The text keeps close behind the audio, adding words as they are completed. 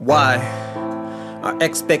Why are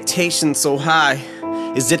expectations so high?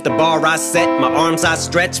 Is it the bar I set, my arms I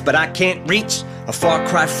stretch, but I can't reach? A far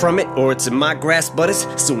cry from it, or it's in my grasp, but as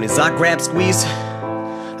soon as I grab squeeze,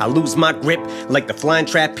 I lose my grip like the flying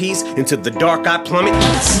trapeze. Into the dark I plummet.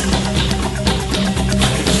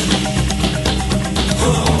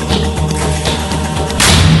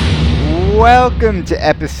 Welcome to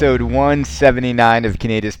episode 179 of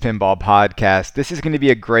Canada's Pinball Podcast. This is going to be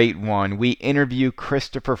a great one. We interview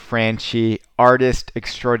Christopher Franchi, artist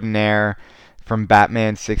extraordinaire from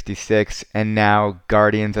Batman 66 and now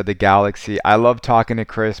Guardians of the Galaxy. I love talking to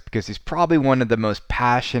Chris because he's probably one of the most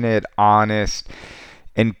passionate, honest,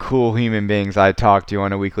 and cool human beings I talk to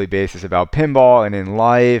on a weekly basis about pinball and in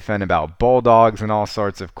life and about bulldogs and all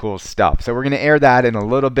sorts of cool stuff. So we're going to air that in a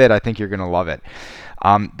little bit. I think you're going to love it.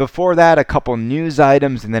 Before that, a couple news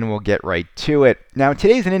items, and then we'll get right to it. Now,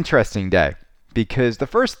 today's an interesting day because the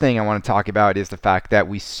first thing I want to talk about is the fact that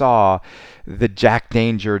we saw the Jack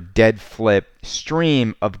Danger dead flip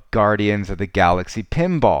stream of Guardians of the Galaxy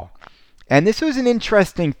Pinball. And this was an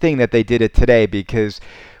interesting thing that they did it today because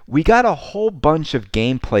we got a whole bunch of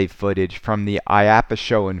gameplay footage from the IAAPA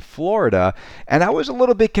show in Florida, and I was a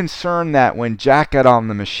little bit concerned that when Jack got on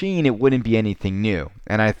the machine, it wouldn't be anything new.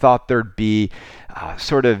 And I thought there'd be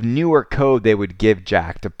sort of newer code they would give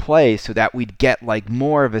Jack to play so that we'd get like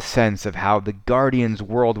more of a sense of how the Guardians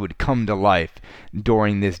world would come to life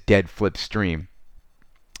during this dead flip stream.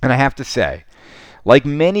 And I have to say, like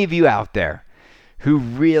many of you out there who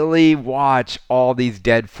really watch all these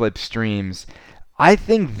dead flip streams, I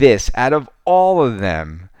think this, out of all of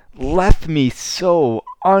them, left me so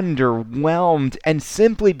underwhelmed, and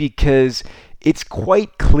simply because it's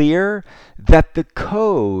quite clear that the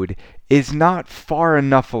code is not far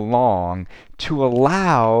enough along to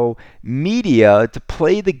allow media to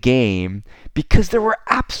play the game because there were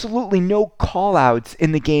absolutely no callouts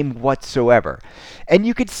in the game whatsoever. And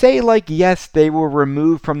you could say, like, yes, they were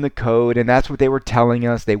removed from the code, and that's what they were telling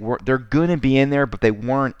us. They're going to be in there, but they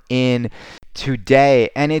weren't in today.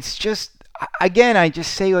 And it's just, again, I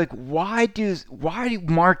just say, like, why do you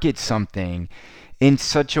market something in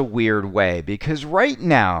such a weird way? Because right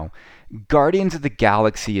now, Guardians of the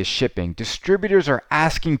Galaxy is shipping. Distributors are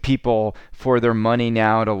asking people for their money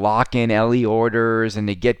now to lock in LE orders and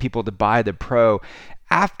to get people to buy the Pro.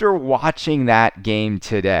 After watching that game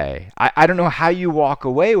today, I don't know how you walk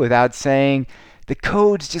away without saying the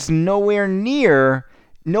code's just nowhere near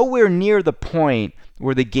the point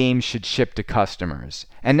where the game should ship to customers.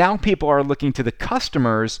 And now people are looking to the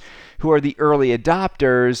customers who are the early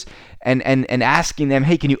adopters and asking them,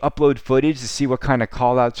 hey, can you upload footage to see what kind of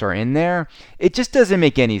callouts are in there? It just doesn't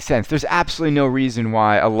make any sense. There's absolutely no reason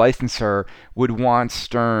why a licensor would want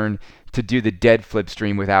Stern to do the dead flip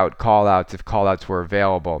stream without callouts if callouts were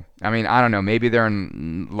available. I mean, I don't know, maybe they're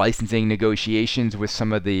in licensing negotiations with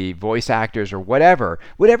some of the voice actors or whatever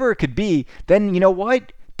it could be. Then you know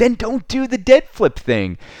what? Then don't do the dead flip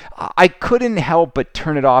thing. I couldn't help but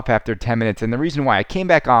turn it off after 10 minutes. And the reason why I came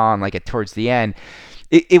back on towards the end,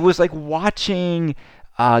 it was like watching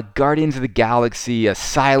Guardians of the Galaxy, a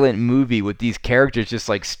silent movie with these characters just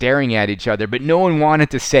like staring at each other, but no one wanted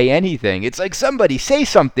to say anything. It's like, somebody say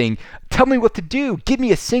something. Tell me what to do. Give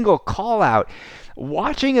me a single call out.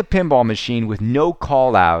 Watching a pinball machine with no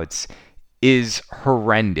call outs is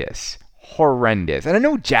horrendous. And I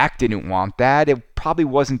know Jack didn't want that. It probably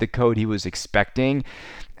wasn't the code he was expecting.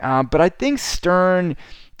 But I think Stern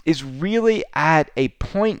is really at a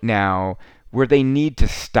point now where they need to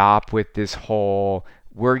stop with this whole,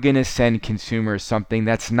 we're going to send consumers something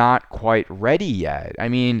that's not quite ready yet. I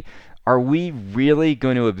mean, are we really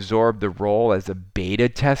going to absorb the role as a beta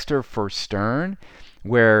tester for Stern,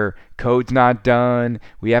 where code's not done,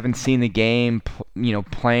 we haven't seen the game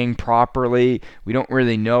playing properly, we don't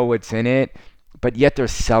really know what's in it, but yet they're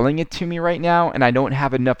selling it to me right now, and I don't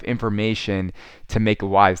have enough information to make a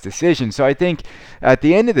wise decision. So I think at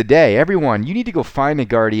the end of the day, everyone, you need to go find the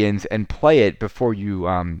Guardians and play it before you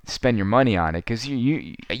spend your money on it, because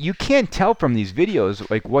you can't tell from these videos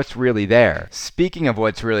like what's really there. Speaking of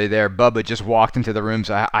what's really there, Bubba just walked into the room,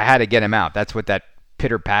 so I had to get him out. That's what that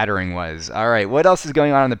pitter-pattering was. All right, what else is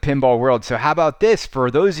going on in the pinball world? So how about this? For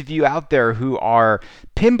those of you out there who are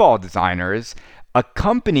pinball designers, a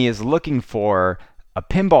company is looking for a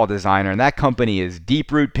pinball designer, and that company is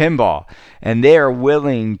Deep Root Pinball, and they are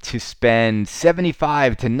willing to spend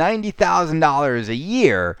 $75,000 to $90,000 a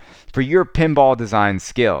year for your pinball design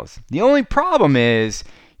skills. The only problem is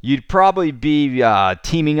you'd probably be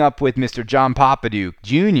teaming up with Mr. John Papaduke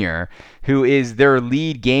Jr., who is their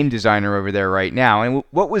lead game designer over there right now. And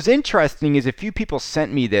what was interesting is a few people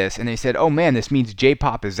sent me this, and they said, oh man, this means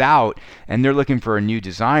J-Pop is out, and they're looking for a new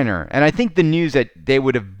designer. And I think the news that they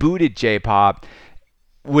would have booted J-Pop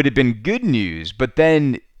would have been good news, but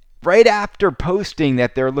then right after posting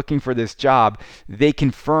that they're looking for this job, they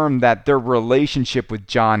confirmed that their relationship with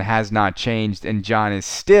John has not changed, and John is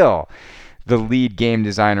still the lead game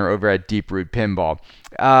designer over at Deep Root Pinball.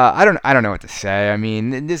 I don't know what to say. I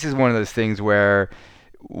mean, this is one of those things where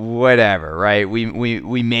whatever, right?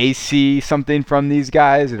 We may see something from these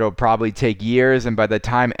guys. It'll probably take years, and by the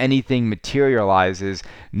time anything materializes,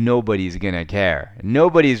 nobody's gonna care.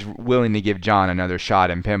 Nobody's willing to give John another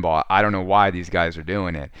shot in pinball. I don't know why these guys are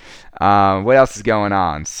doing it. What else is going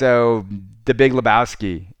on? So the Big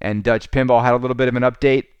Lebowski and Dutch Pinball had a little bit of an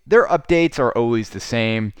update. Their updates are always the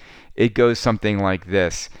same. It goes something like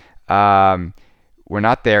this. We're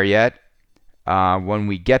not there yet. When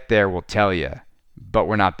we get there, we'll tell you. But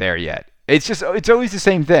we're not there yet. It's always the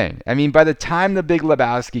same thing. I mean, by the time the Big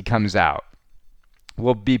Lebowski comes out,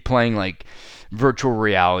 we'll be playing like virtual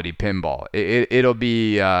reality pinball. It'll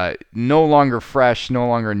be no longer fresh, no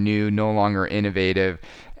longer new, no longer innovative.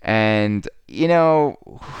 And, you know,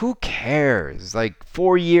 who cares? Like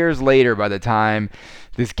 4 years later, by the time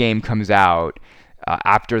this game comes out,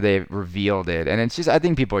 after they've revealed it, and it's just, I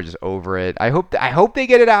think people are just over it. I hope they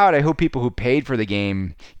get it out. I hope people who paid for the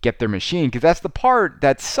game get their machine, because that's the part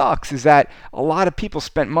that sucks, is that a lot of people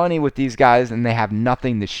spent money with these guys and they have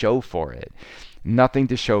nothing to show for it.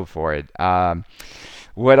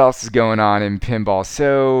 What else is going on in pinball?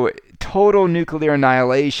 So Total Nuclear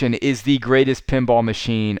Annihilation is the greatest pinball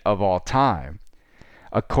machine of all time,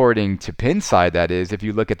 according to Pinside. That is, if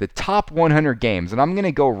you look at the top 100 games, and I'm going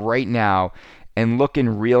to go right now and look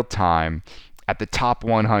in real time at the top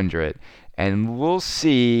 100, and we'll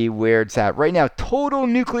see where it's at. Right now, Total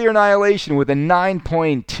Nuclear Annihilation with a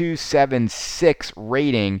 9.276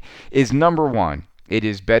 rating is number one. It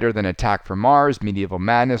is better than Attack from Mars, Medieval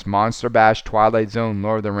Madness, Monster Bash, Twilight Zone,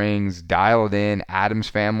 Lord of the Rings, Dialed In, Addams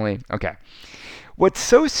Family. Okay. What's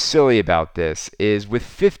so silly about this is with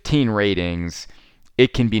 15 ratings,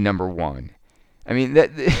 it can be number one. I mean,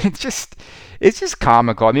 it's just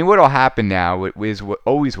comical. I mean, what'll happen now is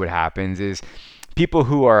what happens is people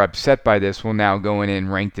who are upset by this will now go in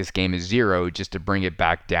and rank this game as 0 just to bring it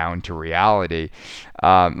back down to reality.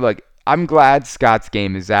 Look, I'm glad Scott's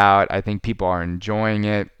game is out. I think people are enjoying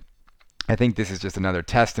it. I think this is just another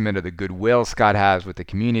testament of the goodwill Scott has with the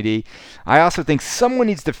community. I also think someone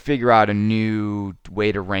needs to figure out a new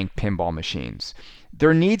way to rank pinball machines.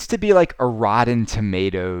 There needs to be like a Rotten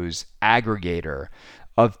Tomatoes aggregator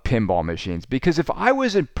of pinball machines, because if I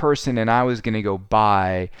was a person and I was going to go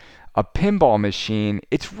buy a pinball machine,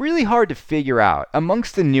 it's really hard to figure out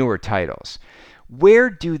amongst the newer titles, where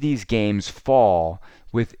do these games fall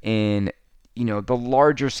within, you know, the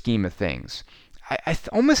larger scheme of things. I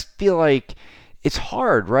almost feel like it's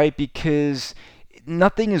hard, right? Because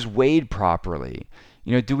nothing is weighed properly.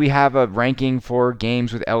 You know, do we have a ranking for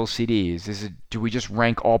games with LCDs? Do we just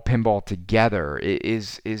rank all pinball together?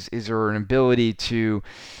 Is there an ability to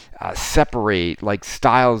separate like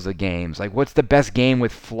styles of games? Like, what's the best game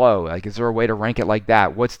with flow? Like, is there a way to rank it like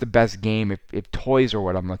that? What's the best game if toys are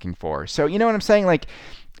what I'm looking for? So, you know what I'm saying? Like,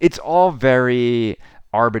 it's all very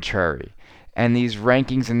arbitrary. And these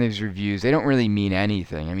rankings and these reviews, they don't really mean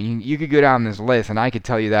anything. I mean, you could go down this list, and I could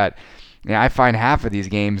tell you that, you know, I find half of these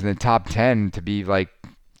games in the top 10 to be like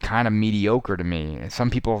kind of mediocre to me. Some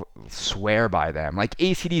people swear by them. Like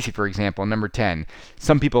AC/DC, for example, number 10.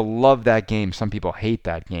 Some people love that game. Some people hate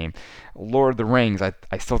that game. Lord of the Rings, I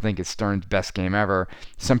still think it's Stern's best game ever.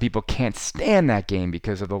 Some people can't stand that game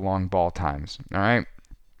because of the long ball times. All right.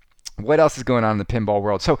 What else is going on in the pinball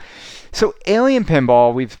world? So Alien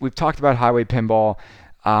Pinball, we've talked about Highway Pinball.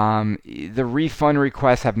 The refund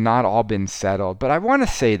requests have not all been settled, but I want to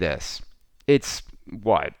say this. It's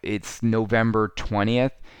November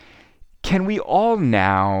 20th. Can we all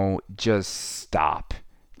now just stop?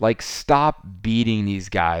 Like, stop beating these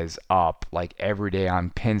guys up like every day on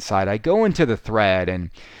Pinside. I go into the thread, and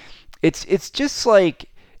it's just like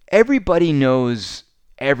everybody knows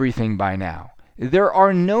everything by now. There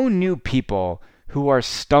are no new people who are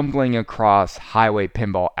stumbling across Highway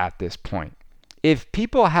Pinball at this point. If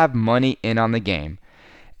people have money in on the game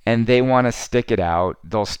and they want to stick it out,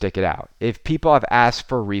 they'll stick it out. If people have asked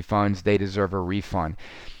for refunds, they deserve a refund.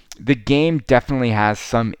 The game definitely has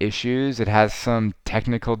some issues. It has some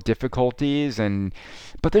technical difficulties,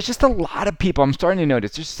 but there's just a lot of people, I'm starting to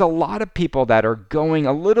notice, there's just a lot of people that are going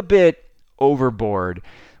a little bit overboard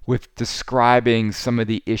with describing some of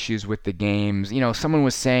the issues with the games. Someone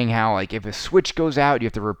was saying how like if a switch goes out, you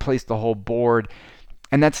have to replace the whole board,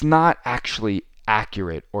 and that's not actually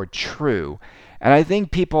accurate or true. And I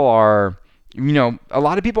think people are, a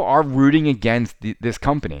lot of people are rooting against this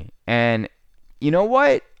company. And you know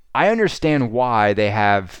what? I understand why they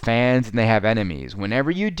have fans and they have enemies.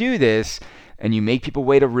 Whenever you do this and you make people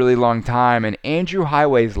wait a really long time, and Andrew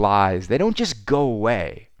Highway's lies, they don't just go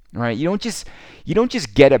away, right? You don't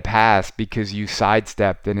just get a pass because you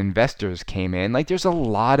sidestepped and investors came in. Like, there's a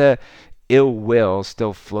lot of ill will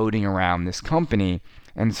still floating around this company.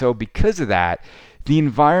 And so because of that, the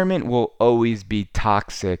environment will always be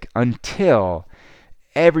toxic until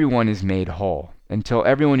everyone is made whole, until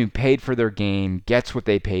everyone who paid for their game gets what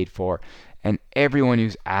they paid for, and everyone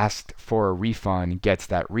who's asked for a refund gets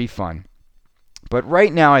that refund. But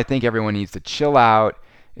right now, I think everyone needs to chill out.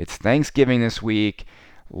 It's Thanksgiving this week.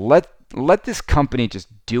 Let this company just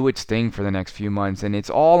do its thing for the next few months, and it's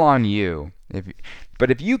all on you.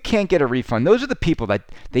 But if you can't get a refund, those are the people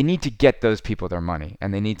that they need to get those people their money,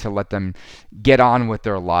 and they need to let them get on with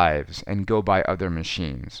their lives and go buy other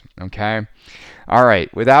machines, okay? All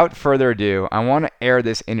right, without further ado, I want to air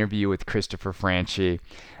this interview with Christopher Franchi.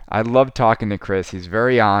 I love talking to Chris. He's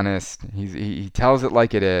very honest. He tells it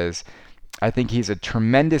like it is. I think he's a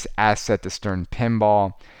tremendous asset to Stern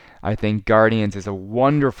Pinball. I think Guardians is a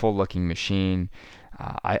wonderful looking machine.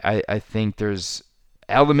 I think there's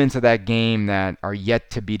elements of that game that are yet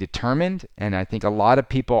to be determined, and I think a lot of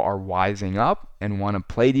people are wising up and want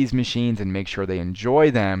to play these machines and make sure they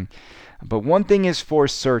enjoy them. But one thing is for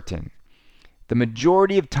certain: the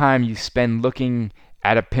majority of time you spend looking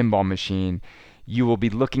at a pinball machine, you will be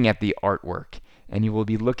looking at the artwork, and you will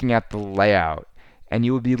be looking at the layout, and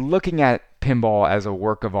you will be looking at pinball as a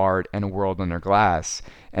work of art and a world under glass.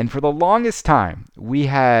 And for the longest time, we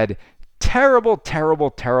had terrible,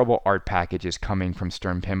 terrible, terrible art packages coming from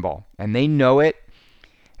Stern Pinball. And they know it,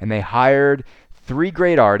 and they hired 3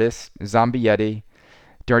 great artists, Zombie Yeti,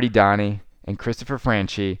 Dirty Donnie, and Christopher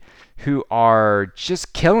Franchi, who are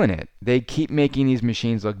just killing it. They keep making these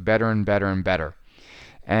machines look better and better and better.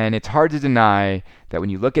 And it's hard to deny that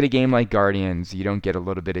when you look at a game like Guardians, you don't get a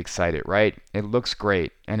little bit excited, right? It looks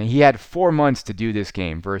great. And he had 4 months to do this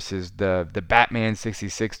game versus the Batman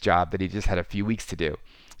 66 job that he just had a few weeks to do.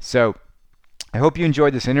 So I hope you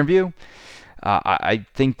enjoyed this interview. I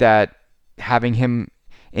think that having him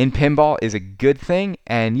in pinball is a good thing,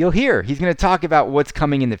 and you'll hear he's going to talk about what's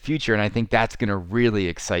coming in the future, and I think that's going to really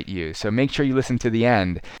excite you. So make sure you listen to the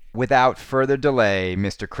end. Without further delay,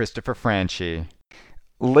 Mr. Christopher Franchi.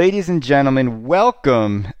 Ladies and gentlemen,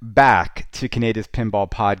 welcome back to Kaneda's Pinball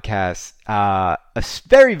Podcast. A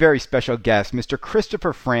very, very special guest, Mr.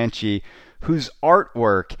 Christopher Franchi, whose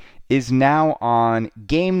artwork is now on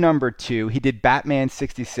game number 2. He did Batman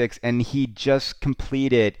 66, and he just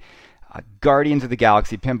completed Guardians of the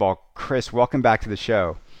Galaxy Pinball. Chris, welcome back to the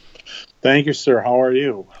show. Thank you, sir. How are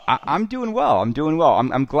you? I'm doing well.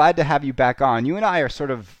 I'm glad to have you back on. You and I are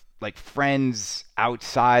sort of like friends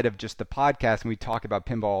outside of just the podcast, and we talk about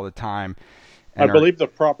pinball all the time. I believe the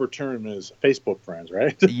proper term is Facebook friends,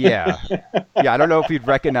 right? Yeah. I don't know if we'd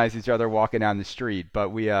recognize each other walking down the street, but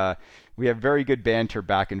we have very good banter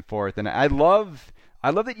back and forth. And I love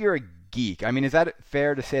that you're a geek. I mean, is that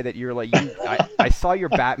fair to say that you're like I saw your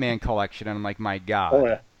Batman collection, and I'm like, my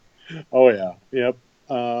God. Oh yeah. Yep.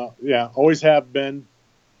 Yeah. Always have been.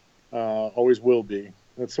 Always will be.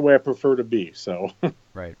 That's the way I prefer to be. So.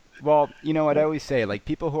 Right. Well, you know what I always say, like,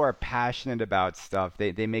 people who are passionate about stuff,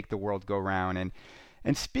 they make the world go round.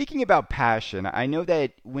 And speaking about passion, I know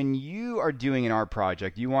that when you are doing an art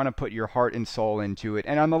project, you want to put your heart and soul into it.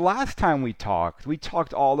 And on the last time we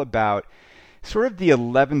talked all about sort of the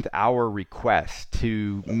 11th hour request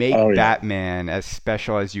to make Batman as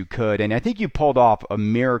special as you could. And I think you pulled off a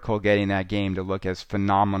miracle getting that game to look as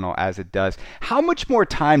phenomenal as it does. How much more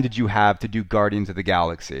time did you have to do Guardians of the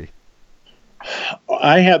Galaxy?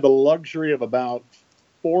 I had the luxury of about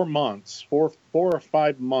 4 months, four or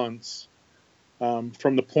 5 months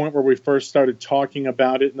from the point where we first started talking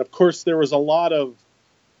about it. And of course, there was a lot of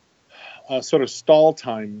sort of stall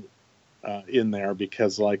time in there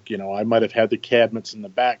because, like, I might have had the cabinets and the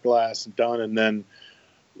back glass done. And then,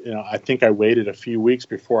 I think I waited a few weeks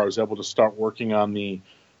before I was able to start working on the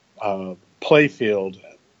play field,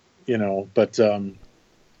 But,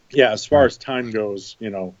 as far as time goes,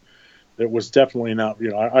 it was definitely not,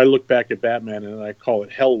 I look back at Batman and I call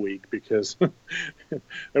it Hell Week because it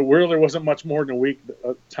really wasn't much more than a week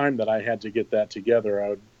time that I had to get that together.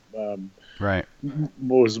 I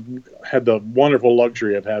had the wonderful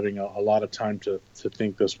luxury of having a lot of time to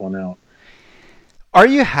think this one out. Are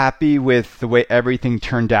you happy with the way everything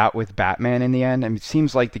turned out with Batman in the end? I mean, it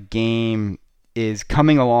seems like the game is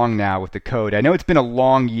coming along now with the code. I know it's been a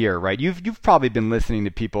long year, right? You've probably been listening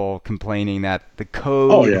to people complaining that the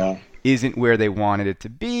code isn't where they wanted it to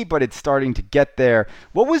be, but it's starting to get there.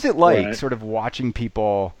 What was it like sort of watching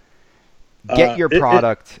people get your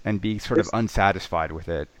product and be sort of unsatisfied with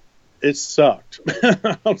it? It sucked,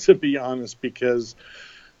 to be honest, because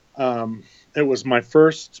it was my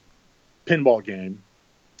first pinball game.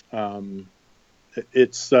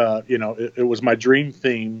 It was my dream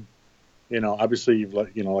theme. Obviously,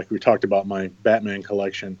 like we talked about my Batman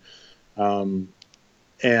collection.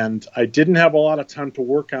 And I didn't have a lot of time to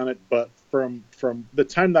work on it, but from the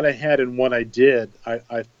time that I had and what I did,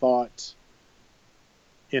 I thought,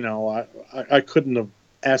 I couldn't have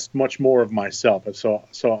asked much more of myself. And so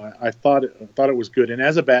I thought it was good. And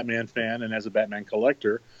as a Batman fan and as a Batman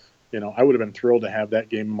collector, I would have been thrilled to have that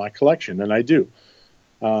game in my collection, and I do.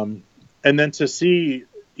 And then to see,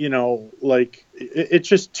 it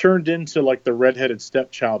just turned into like the redheaded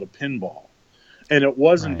stepchild of pinball. And it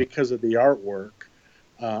wasn't because of the artwork.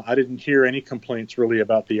 I didn't hear any complaints really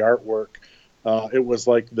about the artwork. It was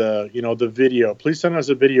like the video. Please send us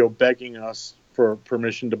a video begging us for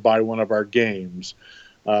permission to buy one of our games.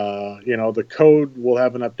 The code will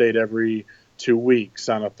have an update every 2 weeks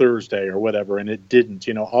on a Thursday or whatever, and it didn't.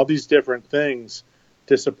 All these different things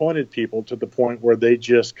disappointed people to the point where they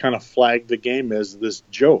just kind of flagged the game as this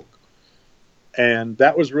joke. And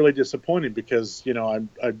that was really disappointing because, I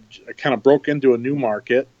kind of broke into a new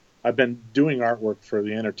market. I've been doing artwork for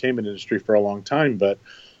the entertainment industry for a long time, but,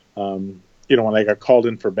 when I got called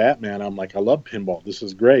in for Batman, I'm like, I love pinball. This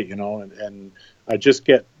is great, and I just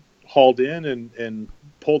get hauled in and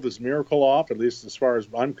pull this miracle off, at least as far as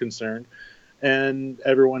I'm concerned. And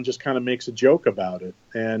everyone just kind of makes a joke about it.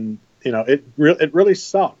 And, it really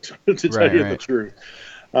sucked, to tell you the truth.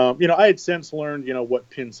 I had since learned, what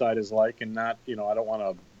Pinside is like, and not, I don't want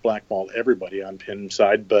to blackball everybody on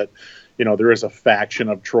Pinside, but, there is a faction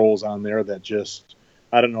of trolls on there that just,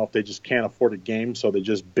 I don't know if they just can't afford a game, so they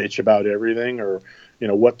just bitch about everything, or,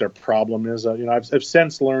 what their problem is. I've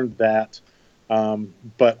since learned that,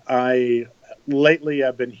 but lately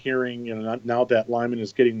I've been hearing, now that Lyman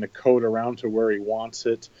is getting the code around to where he wants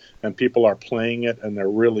it, and people are playing it and they're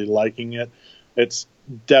really liking it, it's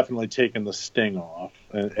definitely taken the sting off.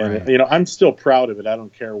 And I'm still proud of it. I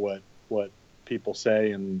don't care what people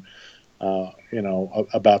say and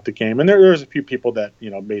about the game. And there's a few people that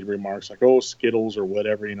made remarks like, "Oh, Skittles" or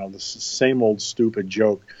whatever. The same old stupid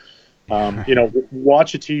joke.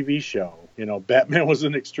 Watch a TV show. Batman was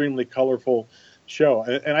an extremely colorful show,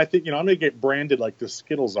 and I think I'm going to get branded like the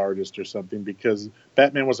Skittles artist or something, because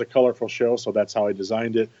Batman was a colorful show, so that's how I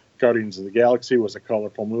designed it. Guardians of the Galaxy was a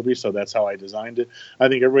colorful movie, so that's how I designed it. I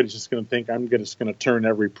think everybody's just going to think I'm just going to turn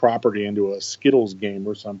every property into a Skittles game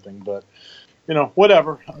or something, but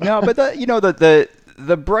whatever. No, but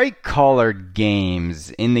the bright colored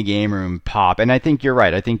games in the game room pop, and I think you're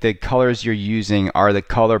right. I think the colors you're using are the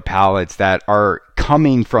color palettes that are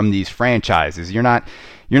coming from these franchises. You're not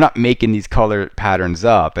making these color patterns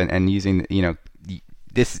up and using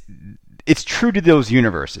this. It's true to those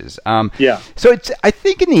universes. So I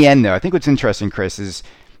think in the end, though, I think what's interesting, Chris, is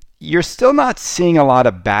you're still not seeing a lot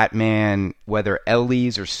of Batman, whether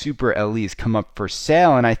LEs or Super LEs, come up for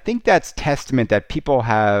sale. And I think that's testament that people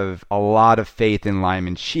have a lot of faith in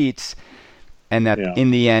Lyman Sheets, and that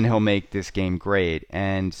in the end he'll make this game great.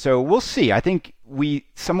 And so we'll see. I think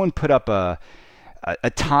someone put up a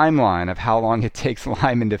timeline of how long it takes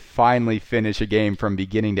Lyman to finally finish a game from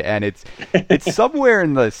beginning to end. It's somewhere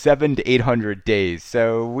in the 700 to 800 days.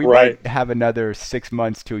 So we might have another 6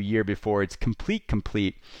 months to a year before it's complete.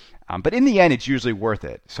 But in the end, it's usually worth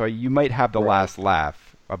it. So you might have the last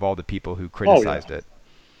laugh of all the people who criticized it.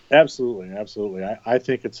 Absolutely. I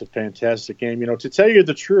think it's a fantastic game. To tell you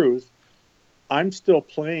the truth, I'm still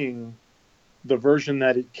playing the version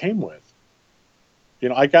that it came with.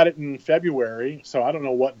 I got it in February, so I don't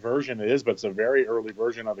know what version it is, but it's a very early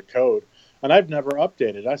version of the code. And I've never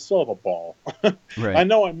updated. I still have a ball. I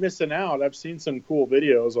know I'm missing out. I've seen some cool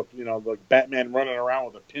videos of, like Batman running around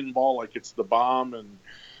with a pinball like it's the bomb. And,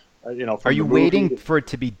 are you waiting for it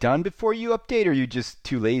to be done before you update, or are you just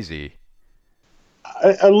too lazy?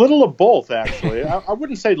 A little of both, actually. I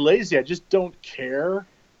wouldn't say lazy. I just don't care.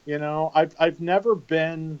 I've never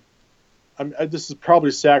been... this is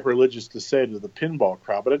probably sacrilegious to say to the pinball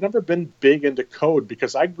crowd, but I've never been big into code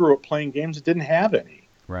because I grew up playing games that didn't have any.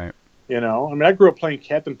 Right. I grew up playing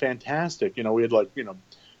Captain Fantastic. We had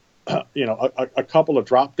a couple of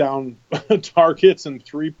drop down targets and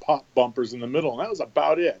 3 pop bumpers in the middle, and that was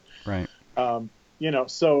about it. Right.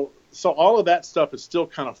 So so all of that stuff is still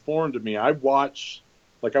kind of foreign to me. I watch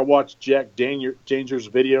Jack Danger's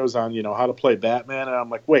videos on, how to play Batman, and I'm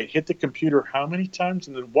like, wait, hit the computer how many times,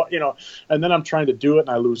 and then what, and then I'm trying to do it and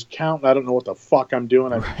I lose count and I don't know what the fuck I'm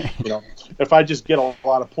doing. If I just get a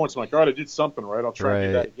lot of points, I'm like, all right, I did something right, I'll try and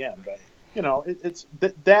do that again. But it's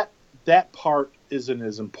that part isn't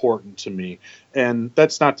as important to me, and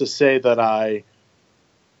that's not to say that I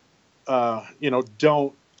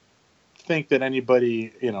don't think that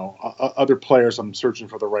anybody, other players, I'm searching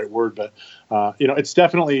for the right word, but it's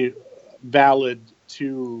definitely valid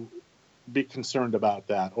to be concerned about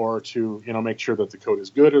that, or to make sure that the code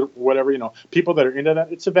is good or whatever. People that are into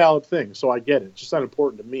that, it's a valid thing, so I get it. It's just not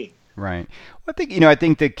important to me. Right. Well, I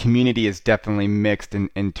think the community is definitely mixed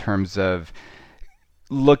in terms of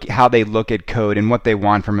how they look at code and what they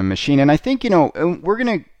want from a machine. And I think we're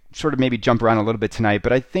gonna sort of maybe jump around a little bit tonight,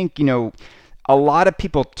 but I think a lot of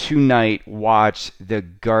people tonight watch the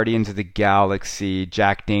Guardians of the Galaxy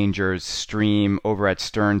Jack Danger's stream over at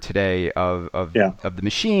Stern today of the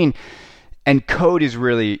machine, and code is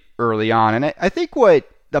really early on. And I think what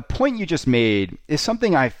the point you just made is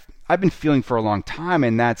something I've been feeling for a long time,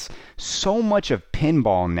 and that's so much of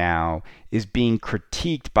pinball now is being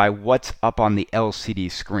critiqued by what's up on the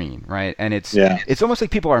LCD screen, right? And it's almost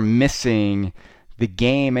like people are missing the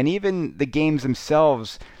game, and even the games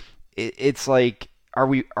themselves. It's like, are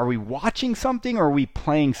we watching something or are we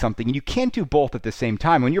playing something? And you can't do both at the same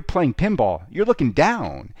time. When you're playing pinball, you're looking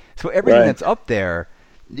down, so everything that's up there,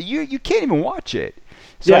 you can't even watch it.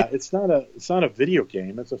 So it's not a video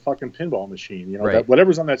game. It's a fucking pinball machine. That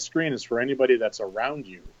whatever's on that screen is for anybody that's around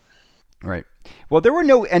you. Right. Well, there were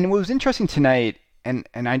no, and what was interesting tonight, and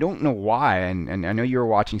I don't know why, and I know you were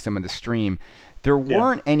watching some of the stream, there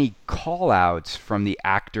weren't any call-outs from the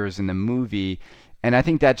actors in the movie. And I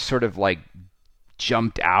think that sort of like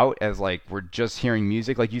jumped out as like we're just hearing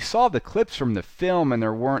music. Like you saw the clips from the film, and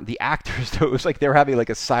there weren't the actors. So it was like they were having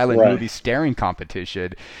like a silent movie staring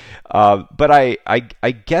competition. But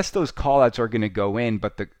I guess those callouts are going to go in,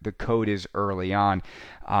 but the code is early on.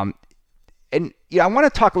 And I want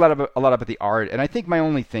to talk a lot about the art. And I think my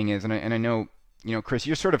only thing is, and I know Chris,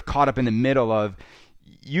 you're sort of caught up in the middle of.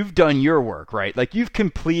 You've done your work, right? Like you've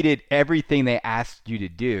completed everything they asked you to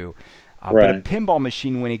do. But a pinball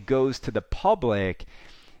machine, when it goes to the public,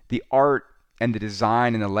 the art and the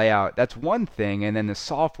design and the layout, that's one thing, and then the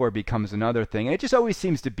software becomes another thing. And it just always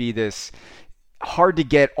seems to be this hard to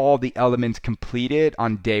get all the elements completed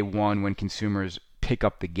on day one when consumers pick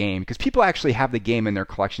up the game, because people actually have the game in their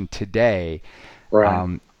collection today.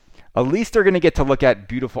 Right. At least they're going to get to look at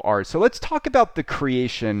beautiful art. So let's talk about the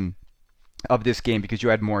creation of this game, because you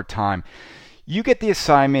had more time. You get the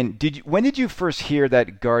assignment. When did you first hear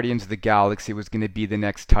that Guardians of the Galaxy was going to be the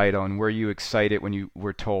next title, and were you excited when you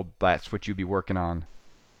were told that's what you'd be working on?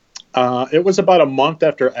 It was about a month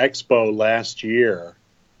after Expo last year,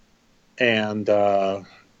 and I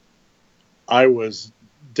was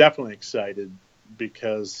definitely excited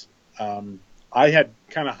because I had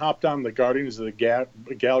kind of hopped on the Guardians of the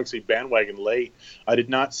Galaxy bandwagon late. I did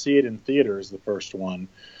not see it in theaters, the first one.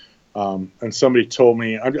 And somebody told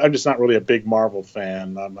me, I'm just not really a big Marvel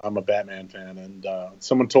fan. I'm a Batman fan, and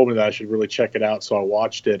someone told me that I should really check it out. So I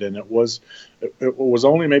watched it, and it was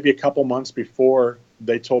only maybe a couple months before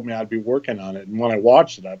they told me I'd be working on it. And when I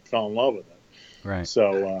watched it, I fell in love with it. Right.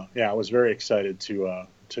 So I was very excited to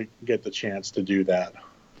get the chance to do that.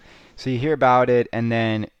 So you hear about it, and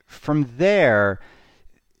then from there,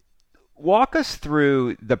 walk us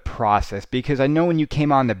through the process, because I know when you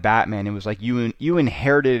came on to Batman, it was like you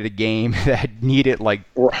inherited a game that needed like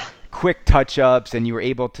quick touch-ups, and you were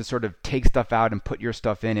able to sort of take stuff out and put your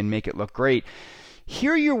stuff in and make it look great.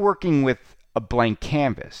 Here you're working with a blank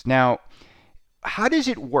canvas. Now, how does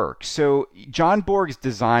it work? So John Borg's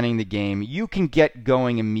designing the game. You can get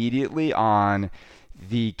going immediately on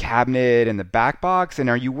the cabinet and the back box, and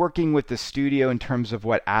are you working with the studio in terms of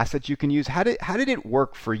what assets you can use? How did it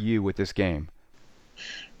work for you with this game?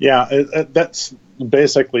 Yeah, that's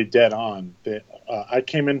basically dead on. I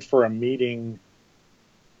came in for a meeting,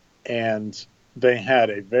 and they had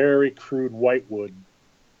a very crude whitewood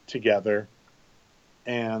together,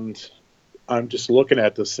 and I'm just looking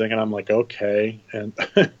at this thing, and I'm like, okay. And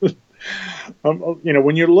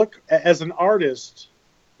when you look as an artist,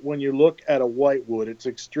 when you look at a whitewood, it's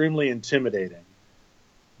extremely intimidating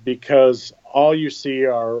because all you see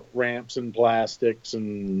are ramps and plastics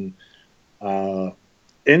and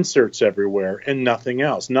inserts everywhere and nothing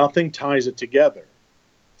else. Nothing ties it together.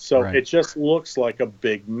 So It just looks like a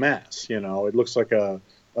big mess. It looks like a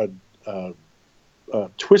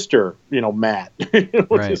twister, mat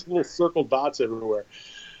with just little circle dots everywhere.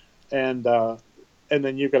 And and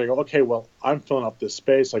then you've got to go, okay, well, I'm filling up this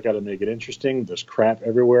space. I got to make it interesting. There's crap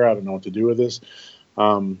everywhere. I don't know what to do with this.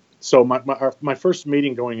 So my first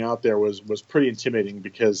meeting going out there was pretty intimidating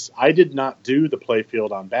because I did not do the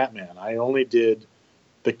playfield on Batman. I only did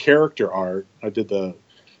the character art. I did the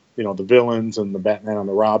villains and the Batman and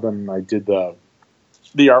the Robin. I did the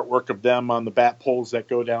artwork of them on the bat poles that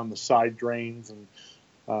go down the side drains, and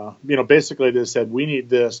basically they said, we need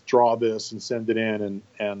this, draw this, and send it in.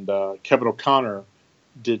 And Kevin O'Connor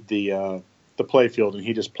did the playfield, and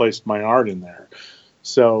he just placed my art in there.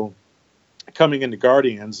 So coming into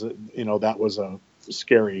Guardians, that was a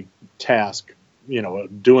scary task.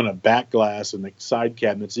 Doing a back glass and the side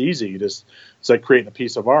cabinet's easy. It's like creating a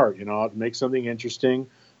piece of art. Make something interesting.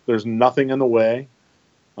 There's nothing in the way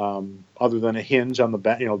other than a hinge on the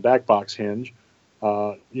back, back box hinge.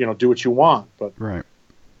 Do what you want. But right.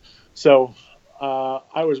 So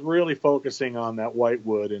I was really focusing on that white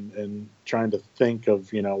wood and trying to think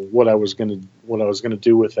of what I was gonna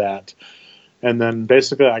do with that. And then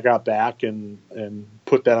basically I got back and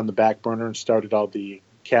put that on the back burner and started all the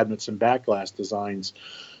cabinets and back glass designs.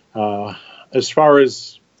 As far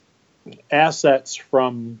as assets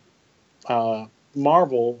from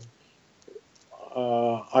Marvel,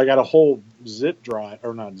 I got a whole zip drive,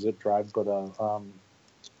 or not zip drive, but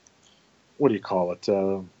what do you call it?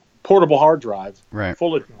 Portable hard drive, right,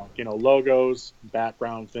 full of junk, logos,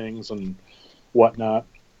 background things, and whatnot.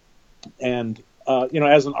 And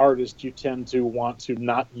as an artist, you tend to want to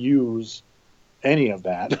not use any of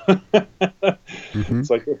that. Mm-hmm. It's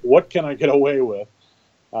like, what can I get away with?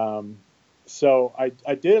 So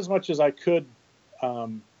I did as much as I could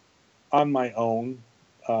on my own.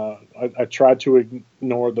 I tried to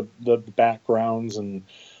ignore the backgrounds and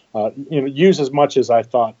use as much as I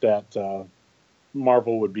thought that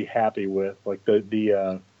Marvel would be happy with, like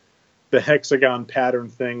the hexagon pattern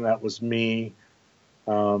thing. That was me.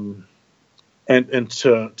 And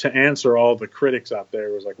to answer all the critics out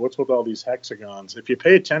there, was like, what's with all these hexagons? If you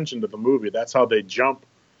pay attention to the movie, that's how they jump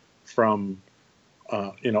from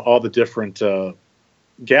all the different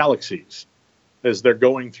galaxies, as they're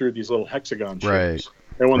going through these little hexagon shapes. Right.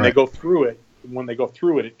 And when they go through it,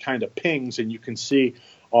 it kind of pings, and you can see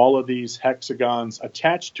all of these hexagons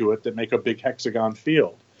attached to it that make a big hexagon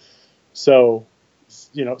field. So,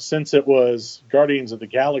 since it was Guardians of the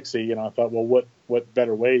Galaxy, I thought, well, what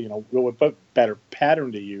better way, what better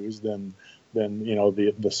pattern to use than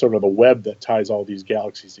the sort of the web that ties all these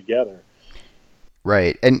galaxies together.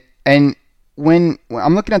 Right. And when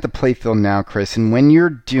I'm looking at the playfield now, Chris, and when you're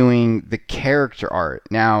doing the character art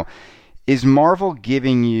now, is Marvel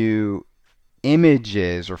giving you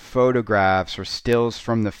images or photographs or stills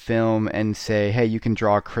from the film and say, hey, you can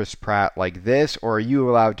draw Chris Pratt like this, or are you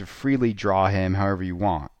allowed to freely draw him however you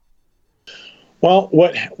want? Well,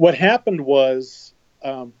 what happened was,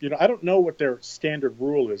 I don't know what their standard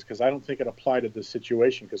rule is, because I don't think it applied to this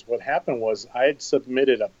situation. Because what happened was, I had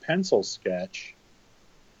submitted a pencil sketch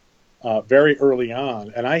very early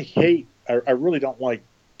on, and I really don't like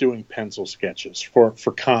doing pencil sketches for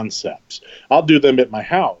concepts. I'll do them at my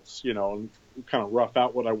house, and kind of rough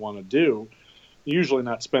out what I want to do. Usually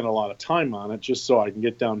not spend a lot of time on it, just so I can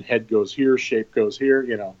get down, head goes here, shape goes here,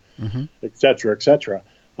 mm-hmm. et cetera, et cetera.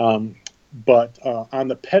 But on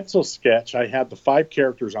the pencil sketch, I had the 5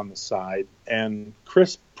 characters on the side, and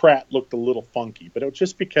Chris Pratt looked a little funky, but it was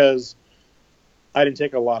just because I didn't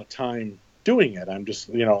take a lot of time doing it. I'm just,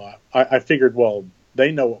 I figured, well,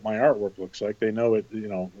 they know what my artwork looks like. They know it,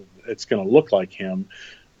 it's going to look like him,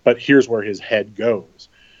 but here's where his head goes.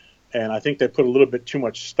 And I think they put a little bit too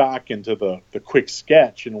much stock into the quick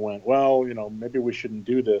sketch and went, well, maybe we shouldn't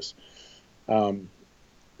do this.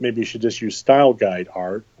 Maybe you should just use style guide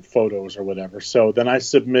art, photos or whatever. So then I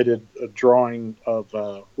submitted a drawing of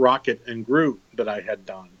Rocket and Groot that I had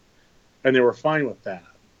done, and they were fine with that.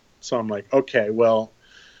 So I'm like, okay, well,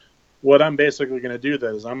 what I'm basically going to do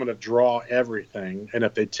then is I'm going to draw everything, and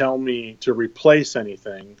if they tell me to replace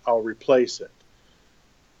anything, I'll replace it.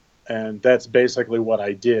 And that's basically what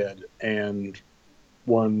I did. And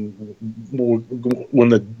when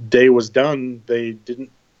the day was done, they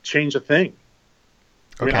didn't change a thing.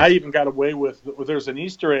 Okay. I mean, I even got away with, there's an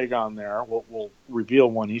Easter egg on there. We'll reveal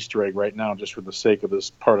one Easter egg right now, just for the sake of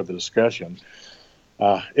this part of the discussion.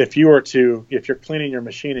 If you're cleaning your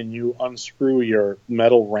machine and you unscrew your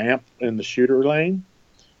metal ramp in the shooter lane,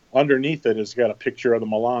 underneath it has got a picture of the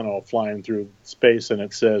Milano flying through space, and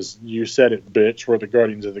it says, "You said it, bitch, we're the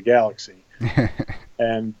Guardians of the Galaxy."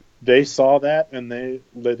 And they saw that, and they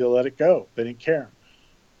let it go. They didn't care.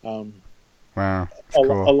 Wow, that's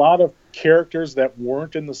cool. A lot of characters that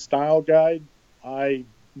weren't in the style guide, I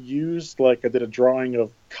used, like I did a drawing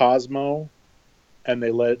of Cosmo and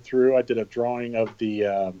they let it through. I did a drawing of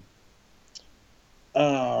the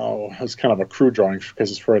it was kind of a crude drawing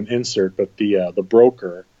because it's for an insert, but the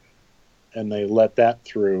broker, and they let that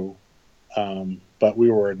through. But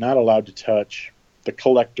we were not allowed to touch the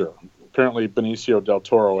collector. Apparently, Benicio del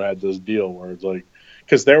Toro had this deal where it's like,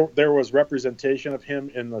 because there was representation of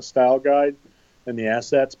him in the style guide and the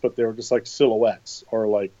assets, but they were just like silhouettes, or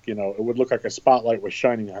like, you know, it would look like a spotlight was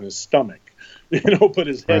shining on his stomach, you know, but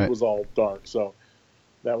his head was all dark. So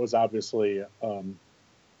that was obviously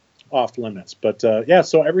off limits. But yeah,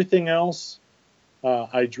 so everything else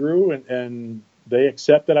I drew, and they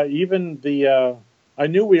accepted. I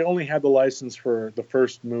knew we only had the license for the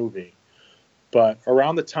first movie, but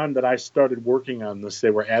around the time that I started working on this, they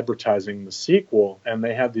were advertising the sequel, and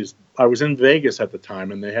they had these. I was in Vegas at the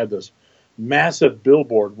time, and they had this massive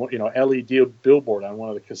billboard, you know, LED billboard on one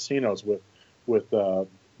of the casinos with the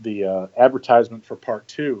advertisement for part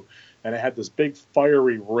 2, and it had this big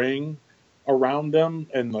fiery ring around them,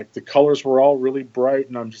 and like the colors were all really bright,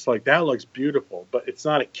 and I'm just like, that looks beautiful, but it's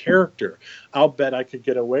not a character. I'll bet I could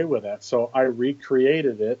get away with that. So I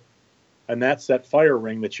recreated it, and that's that fire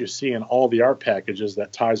ring that you see in all the art packages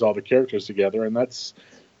that ties all the characters together. And that's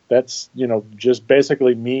you know, just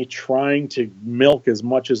basically me trying to milk as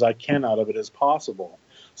much as I can out of it as possible.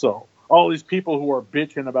 So all these people who are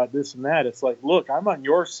bitching about this and that, it's like, look, I'm on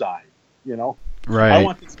your side, you know. Right. I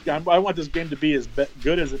want this game to be as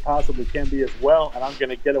good as it possibly can be as well, and I'm going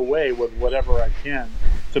to get away with whatever I can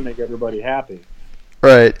to make everybody happy.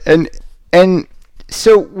 Right. And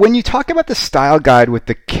so when you talk about the style guide with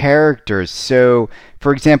the characters, so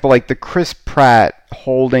for example, like the Chris Pratt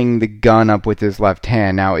holding the gun up with his left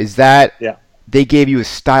hand. Now, is that they gave you a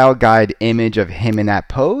style guide image of him in that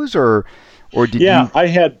pose, or did you? Yeah, I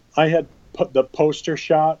had put the poster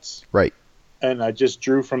shots. Right. And I just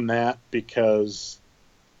drew from that because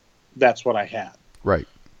that's what I had. Right.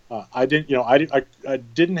 I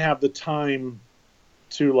didn't have the time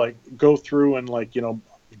to like go through and like, you know,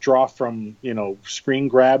 draw from, you know, screen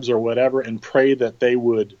grabs or whatever and pray that they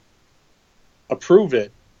would approve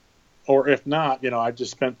it. Or if not, you know, I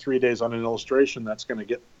just spent 3 days on an illustration that's going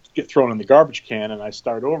to get thrown in the garbage can, and I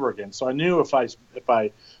start over again. So I knew if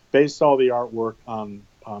I based all the artwork on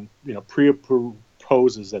you know, pre-approved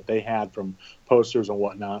poses that they had from posters and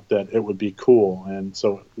whatnot, that it would be cool. And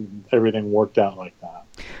so everything worked out like that.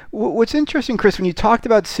 What's interesting, Chris, when you talked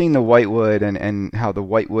about seeing the whitewood and how the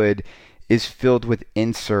whitewood is filled with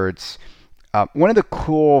inserts, one of the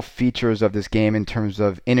cool features of this game in terms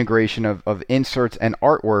of integration of inserts and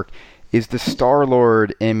artwork is the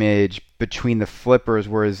Star-Lord image between the flippers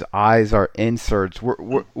where his eyes are inserts.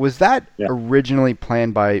 Was that originally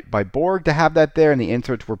planned by Borg to have that there and the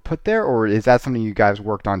inserts were put there, or is that something you guys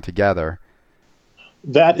worked on together?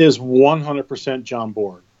 That is 100% John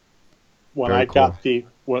Borg. When Very I cool.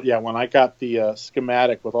 got the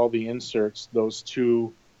schematic with all the inserts, those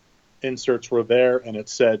 2 inserts were there, and it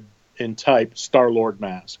said in type Star-Lord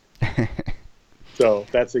mask. So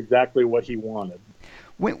that's exactly what he wanted.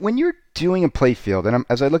 When you're doing a playfield, and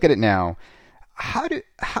as I look at it now,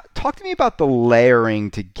 talk to me about the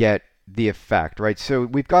layering to get the effect, right? So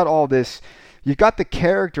we've got all this, you've got the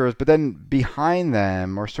characters, but then behind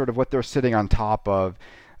them, or sort of what they're sitting on top of,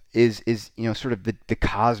 is you know, sort of the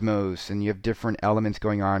cosmos, and you have different elements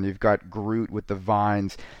going on. You've got Groot with the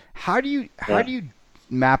vines. How do you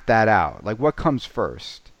map that out? Like, what comes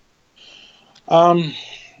first?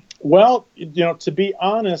 Well, you know, to be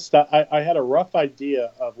honest, I had a rough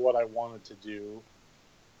idea of what I wanted to do,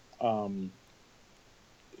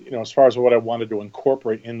 you know, as far as what I wanted to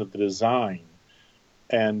incorporate into the design.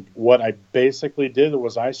 And what I basically did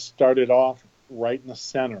was I started off right in the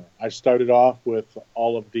center. I started off with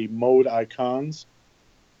all of the mode icons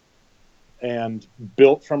and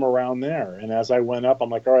built from around there. And as I went up, I'm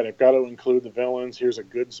like, all right, I've got to include the villains. Here's a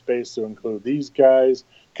good space to include these guys.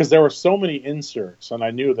 Because there were so many inserts, and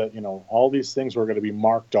I knew that, you know, all these things were going to be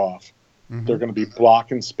marked off. Mm-hmm. They're going to be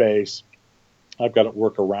blocking space. I've got to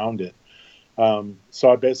work around it. So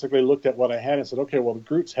I basically looked at what I had and said, okay, well, the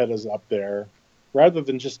Groot's head is up there. Rather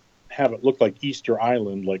than just have it look like Easter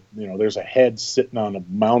Island, like, you know, there's a head sitting on a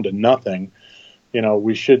mound of nothing, you know,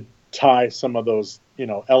 we should tie some of those, you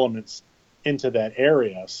know, elements into that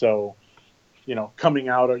area. So, you know, coming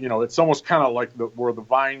out, you know, it's almost kind of like where the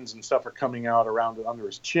vines and stuff are coming out around under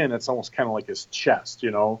his chin. It's almost kind of like his chest,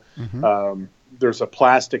 you know. Mm-hmm. There's a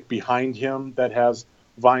plastic behind him that has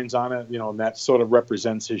vines on it, you know, and that sort of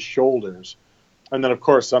represents his shoulders. And then, of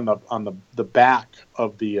course, on the back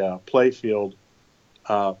of the playfield,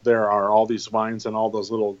 there are all these vines and all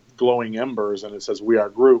those little glowing embers, and it says "We are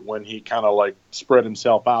Groot" when he kind of like spread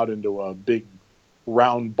himself out into a big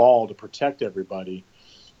round ball to protect everybody.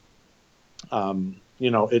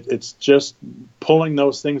 It's just pulling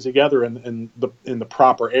those things together in the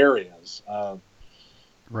proper areas.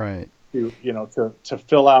 Right. To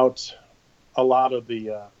fill out a lot of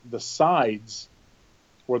the sides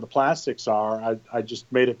where the plastics are, I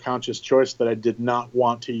just made a conscious choice that I did not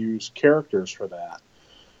want to use characters for that.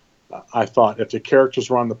 I thought if the characters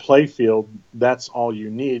were on the play field, that's all you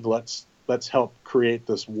need. Let's help create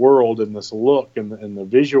this world and this look and the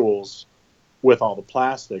visuals with all the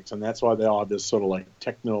plastics, and that's why they all have this sort of like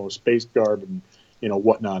techno space garb and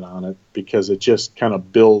whatnot on it, because it just kind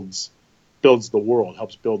of builds the world,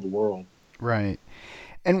 helps build the world. Right.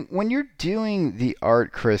 And when you're doing the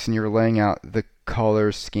art, Chris, and you're laying out the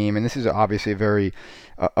color scheme, and this is obviously a very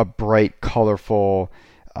a bright, colorful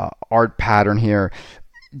art pattern here.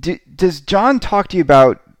 Does John talk to you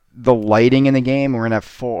about the lighting in the game? We're gonna have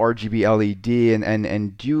full RGB LED,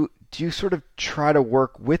 and do you sort of try to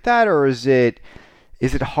work with that, or is it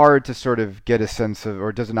hard to sort of get a sense of,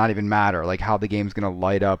 or does it not even matter, like how the game's gonna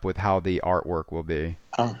light up with how the artwork will be?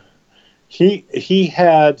 He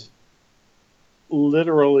had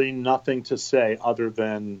literally nothing to say other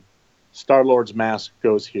than Star-Lord's mask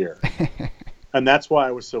goes here. And that's why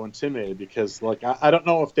I was so intimidated, because like I don't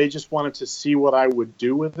know if they just wanted to see what I would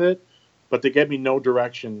do with it, but they gave me no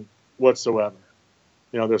direction whatsoever.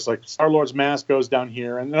 There's like Star-Lord's mask goes down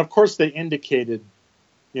here, and of course they indicated,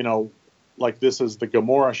 like this is the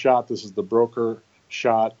Gamora shot, this is the broker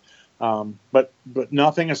shot, but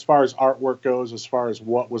nothing as far as artwork goes, as far as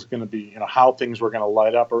what was going to be, how things were going to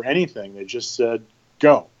light up or anything. They just said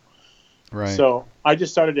go. Right. So I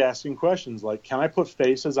just started asking questions like, can I put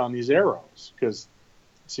faces on these arrows? Because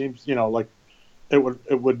it seems, like it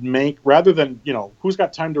would make, rather than, who's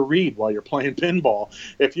got time to read while you're playing pinball?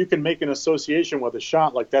 If you can make an association with a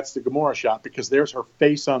shot, like that's the Gamora shot because there's her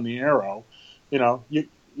face on the arrow,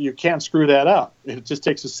 you can't screw that up. It just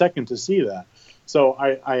takes a second to see that. So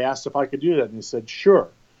I asked if I could do that, and he said, sure.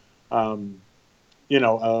 Where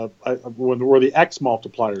the X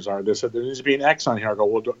multipliers are, they said there needs to be an X on here. I go,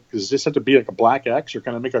 well, does this have to be like a black X, or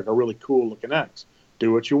can I make like a really cool looking X?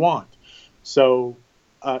 Do what you want. So,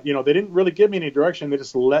 they didn't really give me any direction. They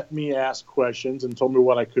just let me ask questions and told me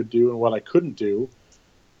what I could do and what I couldn't do.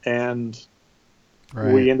 And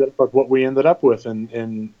we ended up with what we ended up with.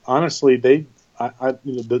 And honestly,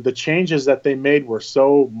 the changes that they made were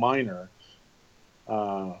so minor.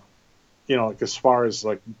 Like as far as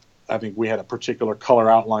like, I think we had a particular color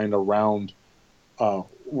outlined around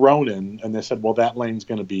Ronan, and they said, well, that lane's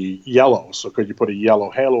going to be yellow, so could you put a yellow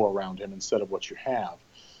halo around him instead of what you have?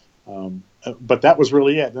 But that was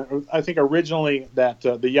really it. I think originally that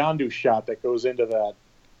the Yondu shot that goes into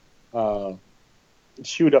that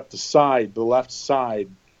shoot up the side, the left side,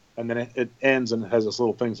 and then it ends and it has this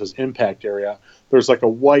little thing that says impact area. There's like a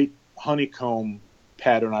white honeycomb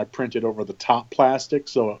pattern I printed over the top plastic,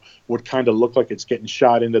 so it would kind of look like it's getting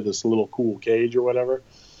shot into this little cool cage or whatever.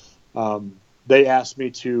 They asked me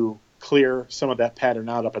to clear some of that pattern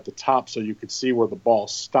out up at the top so you could see where the ball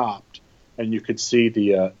stopped and you could see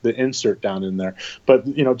the insert down in there. But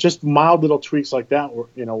just mild little tweaks like that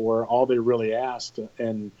were all they really asked,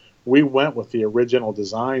 and we went with the original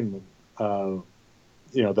design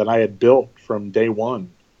that I had built from day one.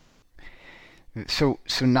 So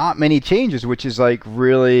not many changes, which is like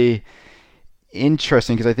really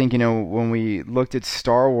interesting, because I think when we looked at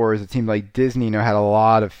Star Wars, it seemed like Disney had a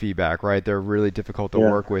lot of feedback, right? They're really difficult to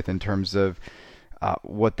work with in terms of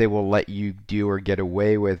what they will let you do or get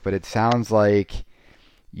away with. But it sounds like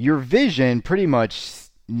your vision, pretty much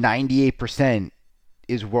 98%